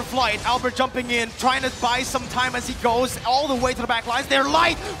 Fight or flight. Albert jumping in, trying to buy some time as he goes all the way to the back lines. They're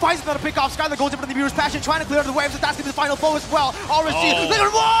light. Finds another pick off. Skyler goes in for the viewer's passion, trying to clear the waves. That's going to be the final foe as well. RSG, they're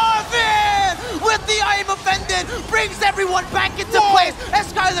morphing with the I am offended. Brings everyone back into place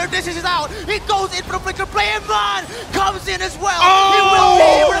as Skyler dishes out. He goes in for the flicker play, and Mon comes in as well. He will be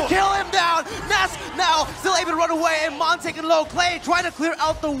able to kill him down. Nas now still able to run away, and Mon taking low. Clay trying to clear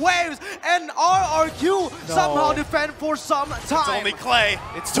out the waves, and RRQ somehow defend for some time. It's only Clay.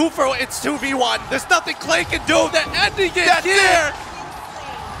 It's 2v1. There's nothing Clay can do. They're ending it here.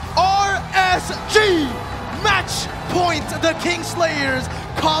 RSG match point. The Kingslayers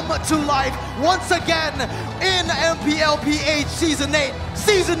come to life once again in MLBB Season 8,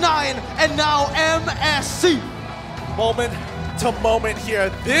 Season 9, and now MSC. Moment to moment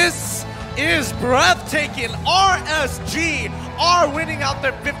here. This is breathtaking. RSG are winning out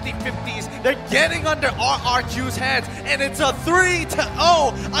their 50-50s. They're getting under RRQ's heads, and it's a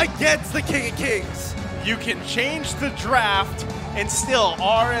 3-0 against the King of Kings. You can change the draft, and still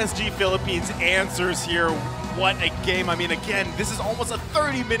RSG Philippines answers here. What a game. I mean, again, this is almost a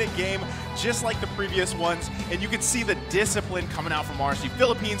 30-minute game, just like the previous ones, and you can see the discipline coming out from RSG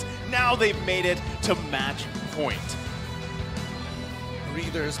Philippines. Now they've made it to match point.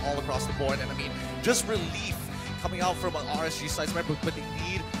 Breathers all across the board, and I mean, just relief coming out from an RSG side, remember, but they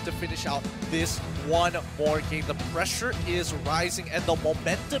need to finish out this one more game. The pressure is rising and the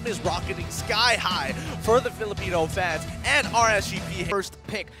momentum is rocketing sky high for the Filipino fans and RSGPH. First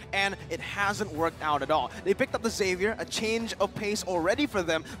pick, and it hasn't worked out at all. They picked up the Xavier, a change of pace already for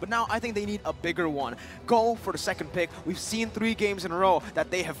them, but now I think they need a bigger one. Go for the second pick. We've seen 3 games in a row that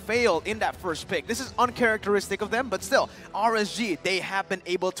they have failed in that first pick. This is uncharacteristic of them, but still, RSG, they have been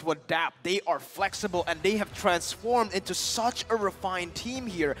able to adapt. They are flexible, and they have transformed into such a refined team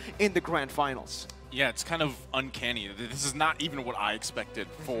here in the grand finals. Yeah, it's kind of uncanny. This is not even what I expected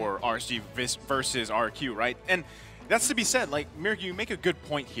for RSG versus RRQ, right? And that's to be said. Like, Mirko, you make a good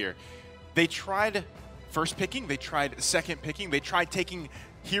point here. They tried first picking, they tried second picking, they tried taking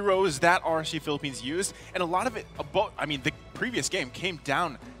heroes that RSG Philippines used, and a lot of it, I mean, the previous game came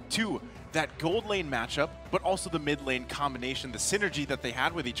down to that gold lane matchup, but also the mid lane combination, the synergy that they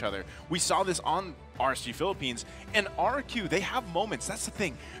had with each other. We saw this on RSG Philippines, and RRQ, they have moments. That's the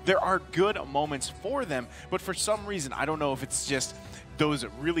thing. There are good moments for them, but for some reason, I don't know if it's just those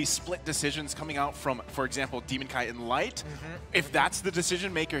really split decisions coming out from, for example, Demon Kite and Light, if that's the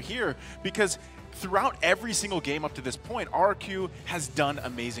decision maker here, because throughout every single game up to this point, RRQ has done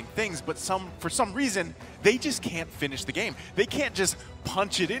amazing things, but for some reason, they just can't finish the game. They can't just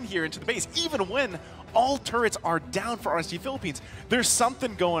punch it in here into the base, even when all turrets are down for RSG Philippines. There's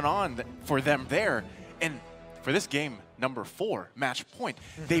something going on for them there, and for this game, number 4, match point,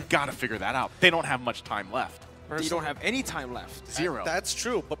 they've got to figure that out. They don't have much time left. You don't have any time left. Zero. That's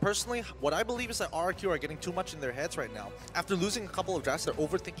true, but personally, what I believe is that RRQ are getting too much in their heads right now. After losing a couple of drafts, they're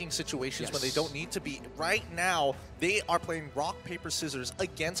overthinking situations when they don't need to be. Right now, they are playing rock, paper, scissors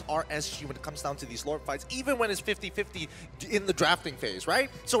against RSG when it comes down to these Lord fights, even when it's 50-50 in the drafting phase, right?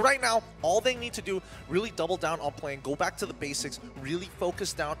 So right now, all they need to do, really double down on playing, go back to the basics, really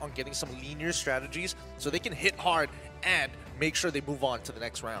focus down on getting some linear strategies so they can hit hard and make sure they move on to the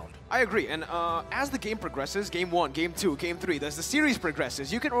next round. I agree, and as the game progresses, Game 1, Game 2, Game 3, as the series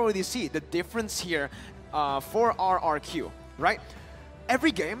progresses, you can already see the difference here for RRQ, right?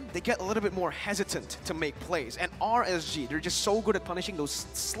 Every game, they get a little bit more hesitant to make plays, and RSG, they're just so good at punishing those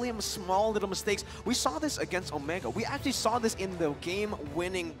slim, small little mistakes. We saw this against Omega. We actually saw this in the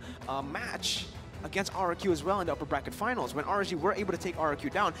game-winning match against RRQ as well in the upper bracket finals. When RSG were able to take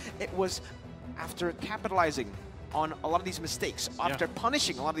RRQ down, it was after capitalizing on a lot of these mistakes, after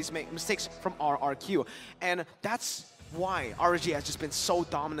punishing a lot of these mistakes from RRQ. And that's why RSG has just been so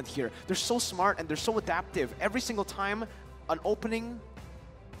dominant here. They're so smart and they're so adaptive. Every single time an opening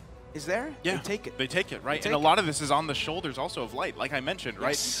is there, they take it. They take it, right? And a lot of this is on the shoulders also of Light, like I mentioned, right?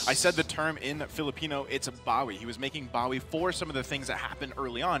 I said the term in Filipino, it's a bawi. He was making bawi for some of the things that happened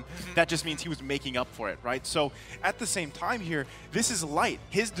early on. That just means he was making up for it, right? So at the same time here, this is Light,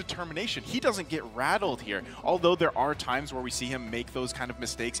 his determination. He doesn't get rattled here. Although there are times where we see him make those kind of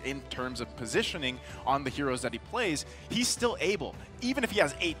mistakes in terms of positioning on the heroes that he plays, he's still able, even if he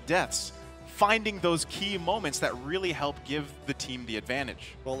has 8 deaths, finding those key moments that really help give the team the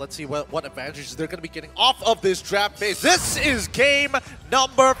advantage. Well, let's see what advantages they're going to be getting off of this draft phase. This is game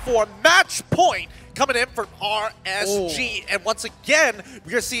number 4, match point coming in for RSG. And once again,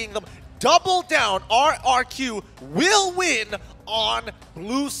 we are seeing them double down. RRQ will win on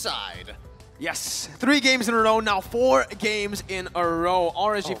blue side. Yes, 3 games in a row now, 4 games in a row.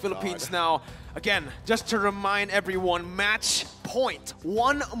 RSG Philippines God. now, again, just to remind everyone, match point.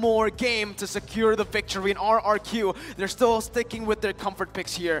 1 more game to secure the victory in RRQ. They're still sticking with their comfort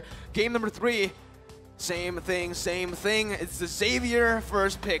picks here. Game number 3, same thing, same thing. It's the Xavier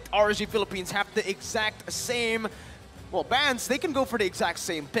first pick. RSG Philippines have the exact same, well, bands, they can go for the exact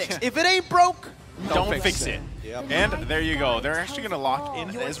same picks. If it ain't broke, don't fix it. Yep. And there you go. They're actually going to lock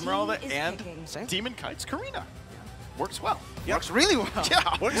in Esmeralda and Demon Kite's Karina. Works well. Yep. Works really well.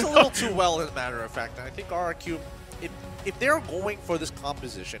 Yeah. Works a little too well, as a matter of fact. And I think RRQ, if they're going for this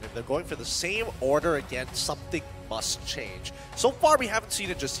composition, if they're going for the same order again, something must change. So far, we haven't seen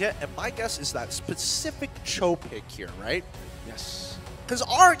it just yet, and my guess is that specific Cho pick here, right? Yes. Because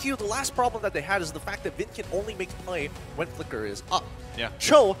RRQ, the last problem that they had is the fact that Vin can only make play when Flicker is up. Yeah.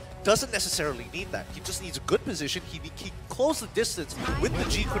 Cho doesn't necessarily need that. He just needs a good position. He can close the distance with the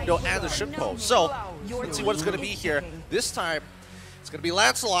G Kundo and the Shinpo. So, let's see what it's going to be here. This time, it's going to be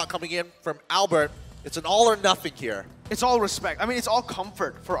Lancelot coming in from Albert. It's an all or nothing here. It's all respect. I mean, it's all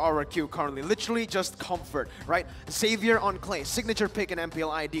comfort for RRQ currently. Literally just comfort, right? Xavier on Clay, signature pick in MPL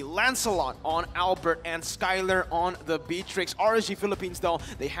ID, Lancelot on Albert, and Skylar on the Beatrix. RSG Philippines, though,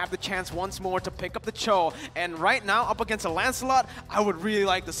 they have the chance once more to pick up the Cho. And right now, up against a Lancelot, I would really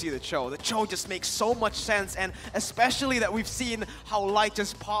like to see the Cho. The Cho just makes so much sense, and especially that we've seen how Light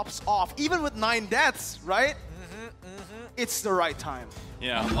just pops off, even with 9 deaths, right? It's the right time.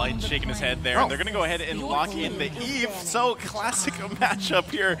 Yeah, Light shaking his head there. They're going to go ahead and lock in the Eve. So classic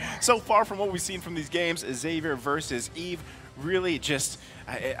matchup here. So far from what we've seen from these games, Xavier versus Eve. Really just,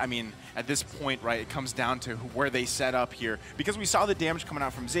 I mean, at this point, right, it comes down to where they set up here. Because we saw the damage coming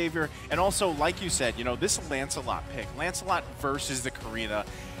out from Xavier. And also, like you said, you know, this Lancelot pick, Lancelot versus the Karina.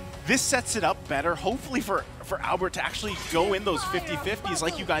 This sets it up better, hopefully for Albert to actually go in those 50-50s,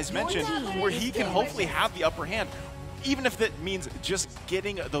 like you guys mentioned, where he can hopefully have the upper hand. Even if that means just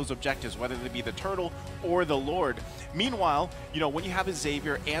getting those objectives, whether they be the Turtle or the Lord. Meanwhile, you know, when you have a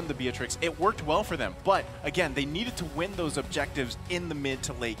Xavier and the Beatrix, it worked well for them. But again, they needed to win those objectives in the mid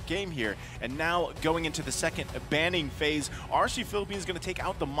to late game here. And now going into the second banning phase, RSG Philippines is going to take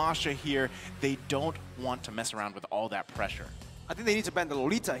out the Masha here. They don't want to mess around with all that pressure. I think they need to ban the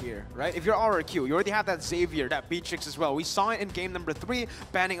Lolita here, right? If you're RRQ, you already have that Xavier, that Beatrix as well. We saw it in game number 3,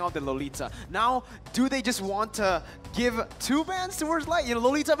 banning out the Lolita. Now, do they just want to give 2 bans towards Light? You know,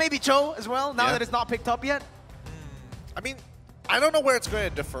 Lolita, maybe Cho as well, now that it's not picked up yet? I mean, I don't know where it's going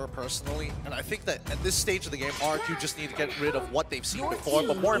to differ personally, and I think that at this stage of the game, RRQ just need to get rid of what they've seen before,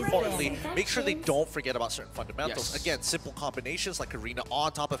 but more importantly, make sure they don't forget about certain fundamentals. Yes. Again, simple combinations like Arena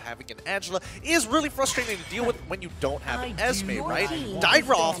on top of having an Angela is really frustrating to deal with when you don't have an Esme, right?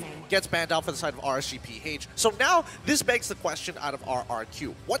 Daigroff gets banned out for the side of RSGPH. So now, this begs the question out of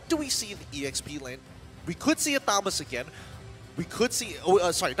RRQ. What do we see in the EXP lane? We could see a Thamus again. We could see,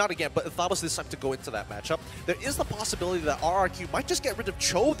 sorry, not again, but Thamus this time to go into that matchup. There is the possibility that RRQ might just get rid of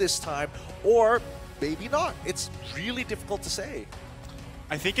Cho this time, or maybe not. It's really difficult to say.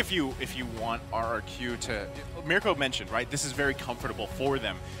 I think if you want RRQ to, Mirko mentioned, right, this is very comfortable for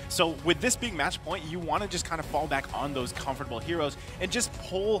them. So with this being match point, you want to just kind of fall back on those comfortable heroes and just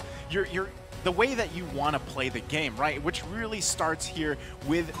pull the way that you want to play the game, right? Which really starts here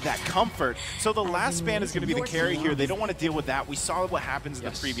with that comfort. So the last ban is going to be the carry here. They don't want to deal with that. We saw what happens in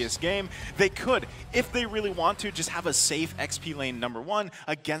the previous game. They could, if they really want to, just have a safe XP lane number 1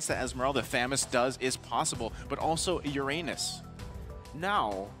 against the Esmeralda. Thamus is possible, but also Uranus.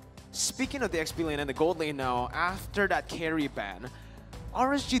 Now, speaking of the XP lane and the gold lane now, after that carry ban,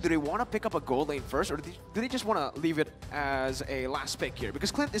 RSG, do they want to pick up a gold lane first, or do they just want to leave it as a last pick here?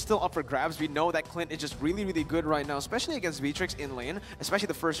 Because Clint is still up for grabs. We know that Clint is just really, really good right now, especially against Beatrix in lane, especially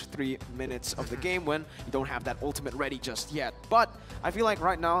the first 3 minutes of the game when you don't have that ultimate ready just yet. But I feel like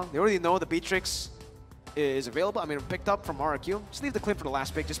right now, they already know the Beatrix is available. I mean, picked up from RRQ. Just leave the clip for the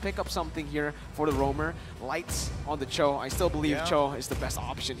last pick. Just pick up something here for the roamer. Lights on the Cho. I still believe Cho is the best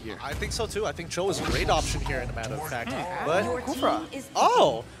option here. I think so too. I think Cho is a great option here in a matter of fact. But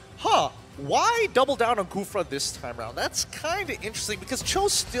Kufra. Why double down on Kufra this time around? That's kind of interesting because Cho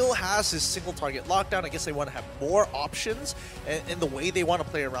still has his single target lockdown. I guess they want to have more options in the way they want to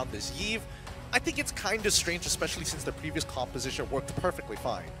play around this Eve. I think it's kind of strange, especially since the previous composition worked perfectly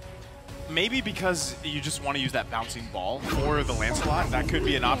fine. Maybe because you just want to use that bouncing ball for the Lancelot. That could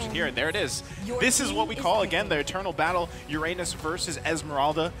be an option here. And there it is. This is what we call, again, the eternal battle. Uranus versus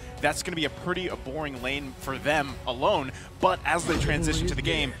Esmeralda. That's going to be a pretty boring lane for them alone. But as they transition to the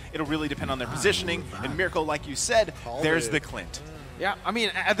game, it'll really depend on their positioning. And Mirko, like you said, there's the Clint. Yeah, I mean,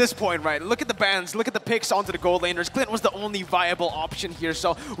 at this point, right, look at the bans, look at the picks onto the gold laners. Clint was the only viable option here,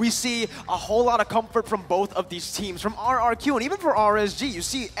 so we see a whole lot of comfort from both of these teams. From RRQ and even for RSG, you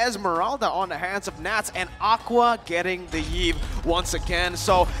see Esmeralda on the hands of Nats and Aqua getting the Eve once again.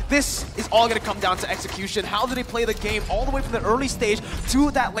 So this is all going to come down to execution. How do they play the game all the way from the early stage to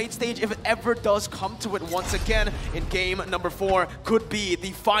that late stage if it ever does come to it once again in game number 4? Could be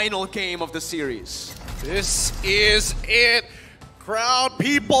the final game of the series. This is it. Crowd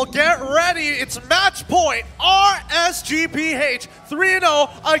people, get ready. It's match point. RSGPH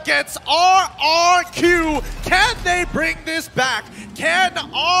 3-0 against RRQ. Can they bring this back? Can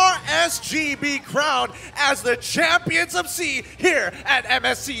RSG be crowned as the champions of C here at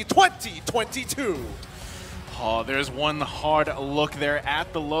MSC 2022? Oh, there's one hard look there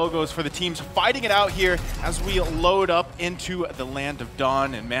at the logos for the teams fighting it out here as we load up into the Land of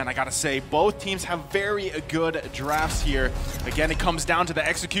Dawn. And man, I gotta say, both teams have very good drafts here. Again, it comes down to the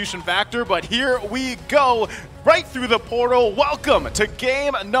execution factor, but here we go. Right through the portal. Welcome to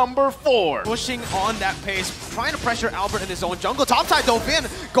game number 4. Pushing on that pace, trying to pressure Albert in his own jungle. Topside though, Vin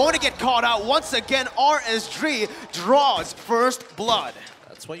going to get caught out once again. RSG draws first blood.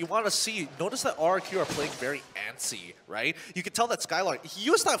 That's what you want to see. Notice that RRQ are playing very antsy, right? You can tell that Skylark, he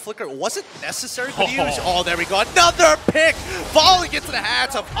used that flicker. It wasn't necessary, but he used, oh, there we go. Another pick falling into the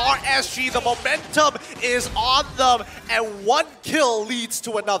hands of RSG. The momentum is on them, and one kill leads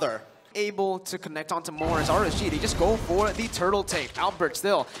to another. Able to connect onto more as RSG. They just go for the turtle take. Albert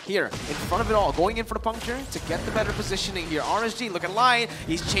still here in front of it all, going in for the puncture to get the better positioning here. RSG looking light.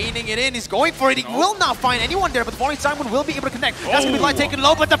 He's chaining it in. He's going for it. He will not find anyone there, but the falling Simon will be able to connect. That's going to be Light taken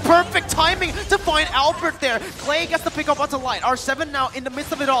low, but the perfect timing to find Albert there. Clay gets the pick up onto Light. R7 now in the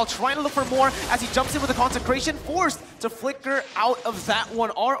midst of it all, trying to look for more as he jumps in with the consecration, forced to flicker out of that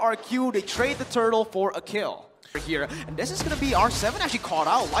one. RRQ, they trade the turtle for a kill here, and this is going to be R7 actually caught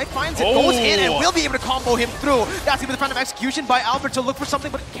out. Light finds it, goes in, and will be able to combo him through. That's going to be the kind of execution by Albert to look for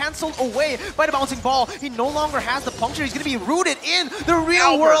something, but canceled away by the bouncing ball. He no longer has the puncture. He's going to be rooted in the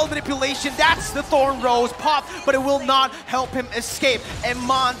real-world manipulation. That's the Thorn Rose pop, but it will not help him escape. And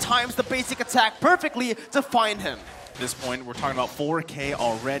Mon times the basic attack perfectly to find him. At this point, we're talking about 4K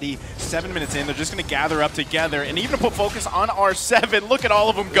already. 7 minutes in, they're just going to gather up together and even put focus on R7. Look at all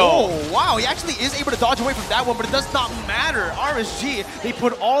of them go. Oh, wow. He actually is able to dodge away from that one, but it does not matter. RSG, they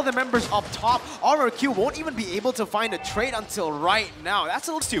put all the members up top. RRQ won't even be able to find a trade until right now. That's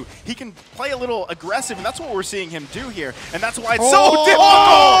a little too. He can play a little aggressive, and that's what we're seeing him do here. And that's why it's so difficult.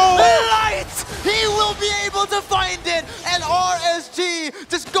 Light! He will be able to find it, and RSG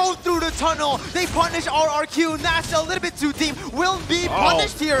just go through the tunnel. They punish RRQ. That's a little bit too deep. Will be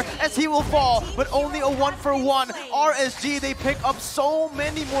punished here as he will fall, but only a 1-for-1. RSG, they pick up so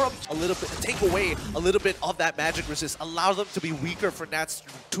many more. A little bit, take away a little bit of that magic resist, allow them to be weaker for Nats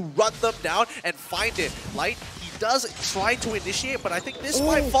to run them down and find it. Light, he does try to initiate, but I think this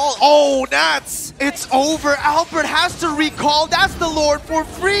might fall. Oh, Nats! It's over. Albert has to recall. That's the Lord for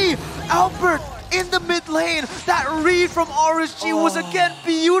free. Albert in the mid lane. That read from RSG was again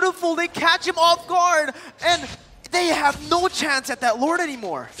beautiful. They catch him off guard, and they have no chance at that Lord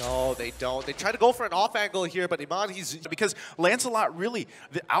anymore. No, they don't. They try to go for an off angle here, but Iman, he's... Because Lancelot really,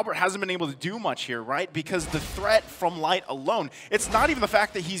 Albert hasn't been able to do much here, right? Because the threat from Light alone, it's not even the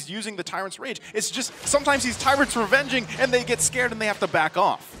fact that he's using the Tyrant's Rage. It's just sometimes these Tyrants revenging and they get scared and they have to back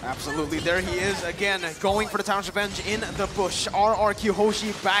off. Absolutely. There he is again, going for the Tyrant's Revenge in the bush.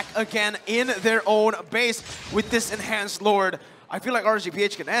 RRQHOSHI back again in their own base with this enhanced Lord. I feel like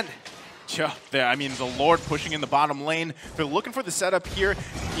RSGPH can end. Yeah, I mean, the Lord pushing in the bottom lane. They're looking for the setup here.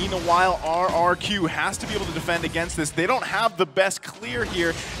 In a while, RRQ has to be able to defend against this. They don't have the best clear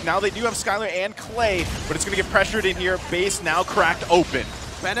here. Now they do have Skylar and Clay, but it's going to get pressured in here. Base now cracked open.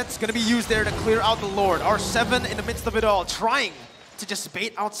 Bennett's going to be used there to clear out the Lord. R7 in the midst of it all, trying to just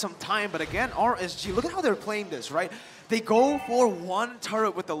bait out some time. But again, RSG, look at how they're playing this, right? They go for one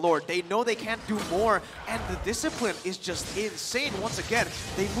turret with the Lord. They know they can't do more, and the discipline is just insane. Once again,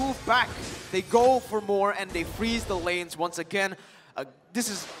 they move back, they go for more, and they freeze the lanes once again. This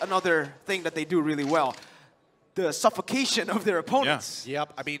is another thing that they do really well. The suffocation of their opponents. Yeah.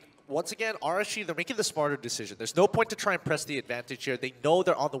 Yep, I mean, once again, RSG, they're making the smarter decision. There's no point to try and press the advantage here. They know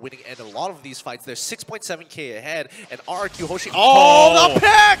they're on the winning end in a lot of these fights. They're 6.7K ahead, and RRQHOSHI... Oh, the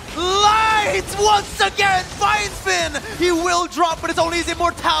pick! Light! fights once again, finds Finn. He will drop, but it's only his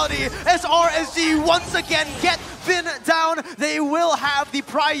immortality as RSG once again get Finn down. They will have the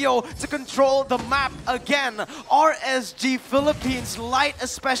prio to control the map again. RSG Philippines, Light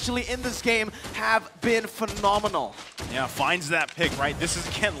especially in this game, have been phenomenal. Yeah, finds that pick, right? This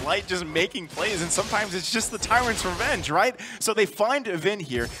is, again, Light just making plays, and sometimes it's just the Tyrant's revenge, right? So they find Vin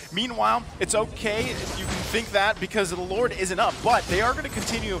here. Meanwhile, it's okay if you can think that because the Lord isn't up, but they are going to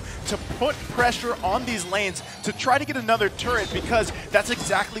continue to put pressure on these lanes to try to get another turret because that's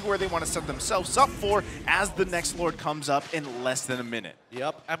exactly where they want to set themselves up for as the next Lord comes up in less than a minute.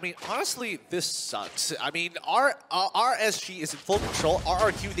 Yep. I mean, honestly, this sucks. I mean, RSG is in full control.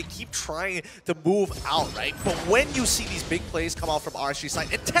 RRQ, they keep trying to move out, right? But when you see these big plays come out from RSG's side,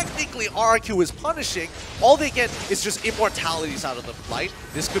 and technically RRQ is punishing, all they get is just immortalities out of the fight.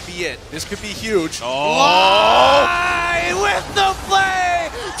 This could be it. This could be huge. Oh! With the play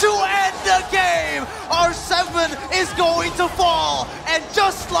to end the game, R7 is going to fall, and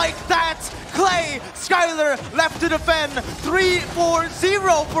just like that, Clay, Skylar left to defend.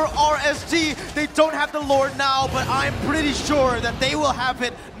 3-4-0 for RSG. They don't have the Lord now, but I'm pretty sure that they will have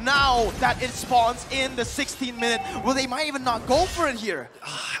it now that it spawns in the 16th minute. Well, they might even not go for it here.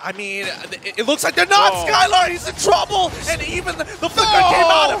 I mean, it looks like they're not. Skylar, he's in trouble. And even the flicker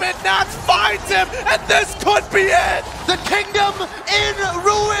came out of it. Nats finds him, and this could be it. The kingdom in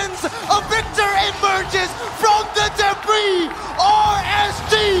ruins. A victor emerges from the debris.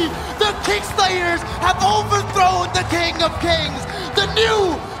 RSG, the Kingslayers, have overthrown the King of Kings. The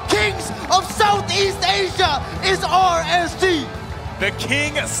new Kings of Southeast Asia is RSG. The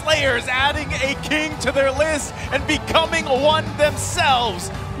King Slayers adding a king to their list and becoming one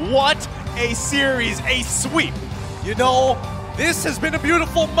themselves. What a series, a sweep. You know, this has been a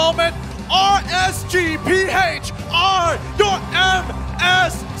beautiful moment. RSGPH are your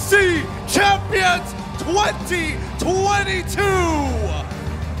MSC champions 2022.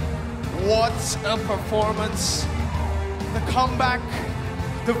 What a performance. The comeback,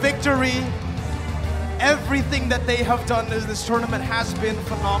 the victory, everything that they have done in this tournament has been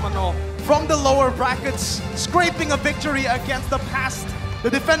phenomenal. From the lower brackets, scraping a victory against the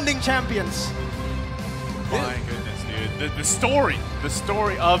defending champions. My goodness, dude. The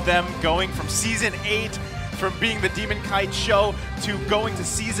story of them going from Season 8, from being the Demon Kite show to going to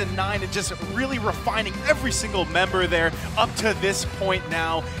Season 9 and just really refining every single member there up to this point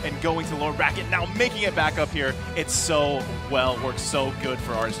now and going to the lower bracket, now making it back up here. It's so well, worked so good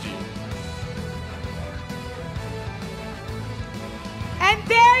for RSG. And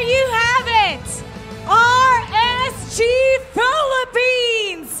there you have it, RSG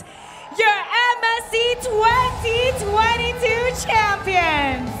Philippines, your MSC 2022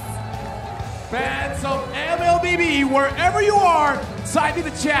 champions. Fans of MLBB, wherever you are, type in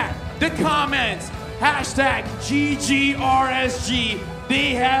the chat, the comments, hashtag GGRSG.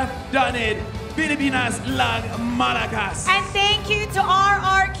 They have done it. Pilipinas lang malakas. And thank you to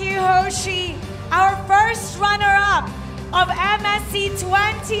RRQHOSHI, our first runner-up of MSC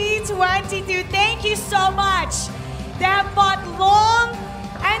 2022. Thank you so much. They have fought long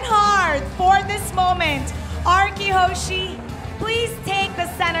and hard for this moment. RRQHOSHI, please take the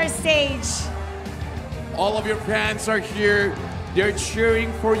center stage. All of your fans are here. They're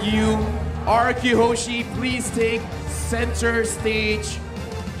cheering for you. RRQHOSHI, please take center stage.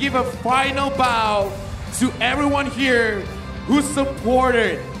 Give a final bow to everyone here who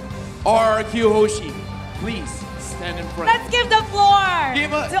supported RRQHOSHI. Please stand in front. Let's give the floor to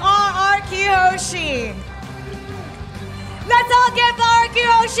RRQHOSHI. Let's all give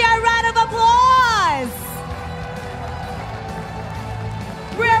RRQHOSHI a round of applause.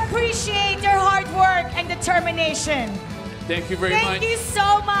 We appreciate your hard work and determination. Thank you very much. Thank you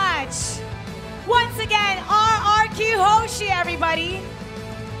so much. Once again, RRQHOSHI, everybody.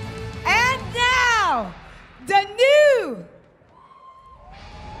 And now, the new.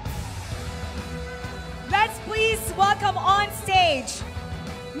 Let's please welcome on stage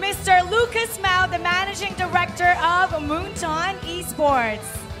Mr. Lucas Mao, the Managing Director of Moonton Esports.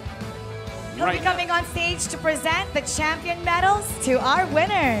 He'll be coming on stage to present the champion medals to our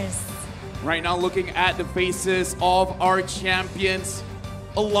winners. Right now, looking at the faces of our champions,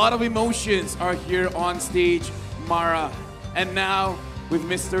 a lot of emotions are here on stage, Mara. And now, with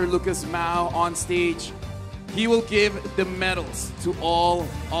Mr. Lucas Mao on stage, he will give the medals to all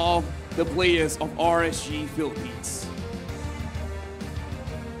of the players of RSG Philippines.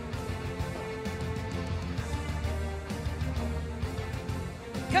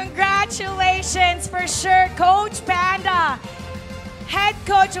 Congratulations for sure, Coach Panda. Head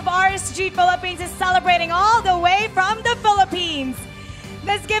coach of RSG Philippines is celebrating all the way from the Philippines.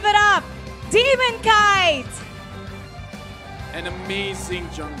 Let's give it up Demon Kite. An amazing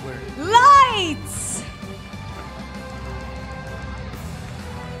jungler. Lights.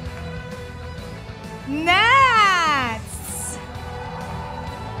 Nats.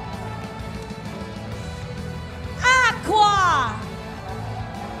 Aqua.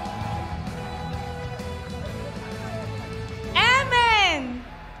 Emin.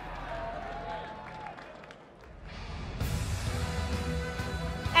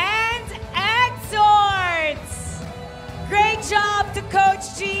 And Exhorts. Great job to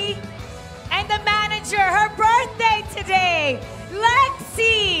Coach G and the manager. Her birthday today,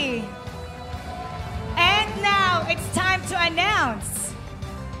 Lexi. And now it's time to announce.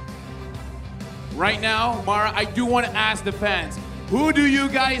 Right now, Mara, I do want to ask the fans, who do you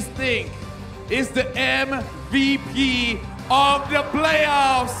guys think is the MVP of the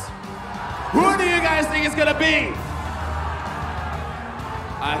playoffs? Who do you guys think is gonna be?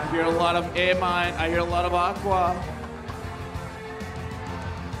 I hear a lot of Eman, I hear a lot of Aqua.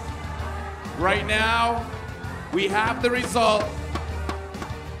 Right now, we have the result,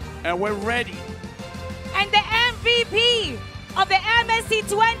 and we're ready. And the MVP of the MSC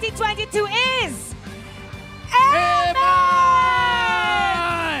 2022 is Eman!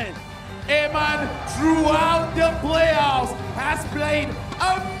 Eman, throughout the playoffs, has played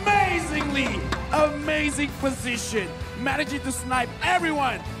amazing position, managing to snipe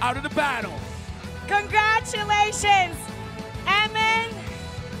everyone out of the battle. Congratulations, Emin.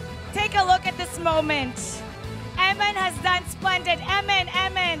 Take a look at this moment. Emin has done splendid.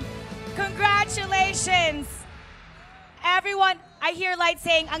 Emin, congratulations. Everyone, I hear Light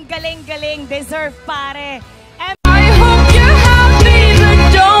saying, ang galing-galing, deserve pare. I hope you're happy,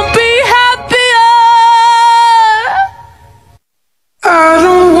 but don't be happier. I don't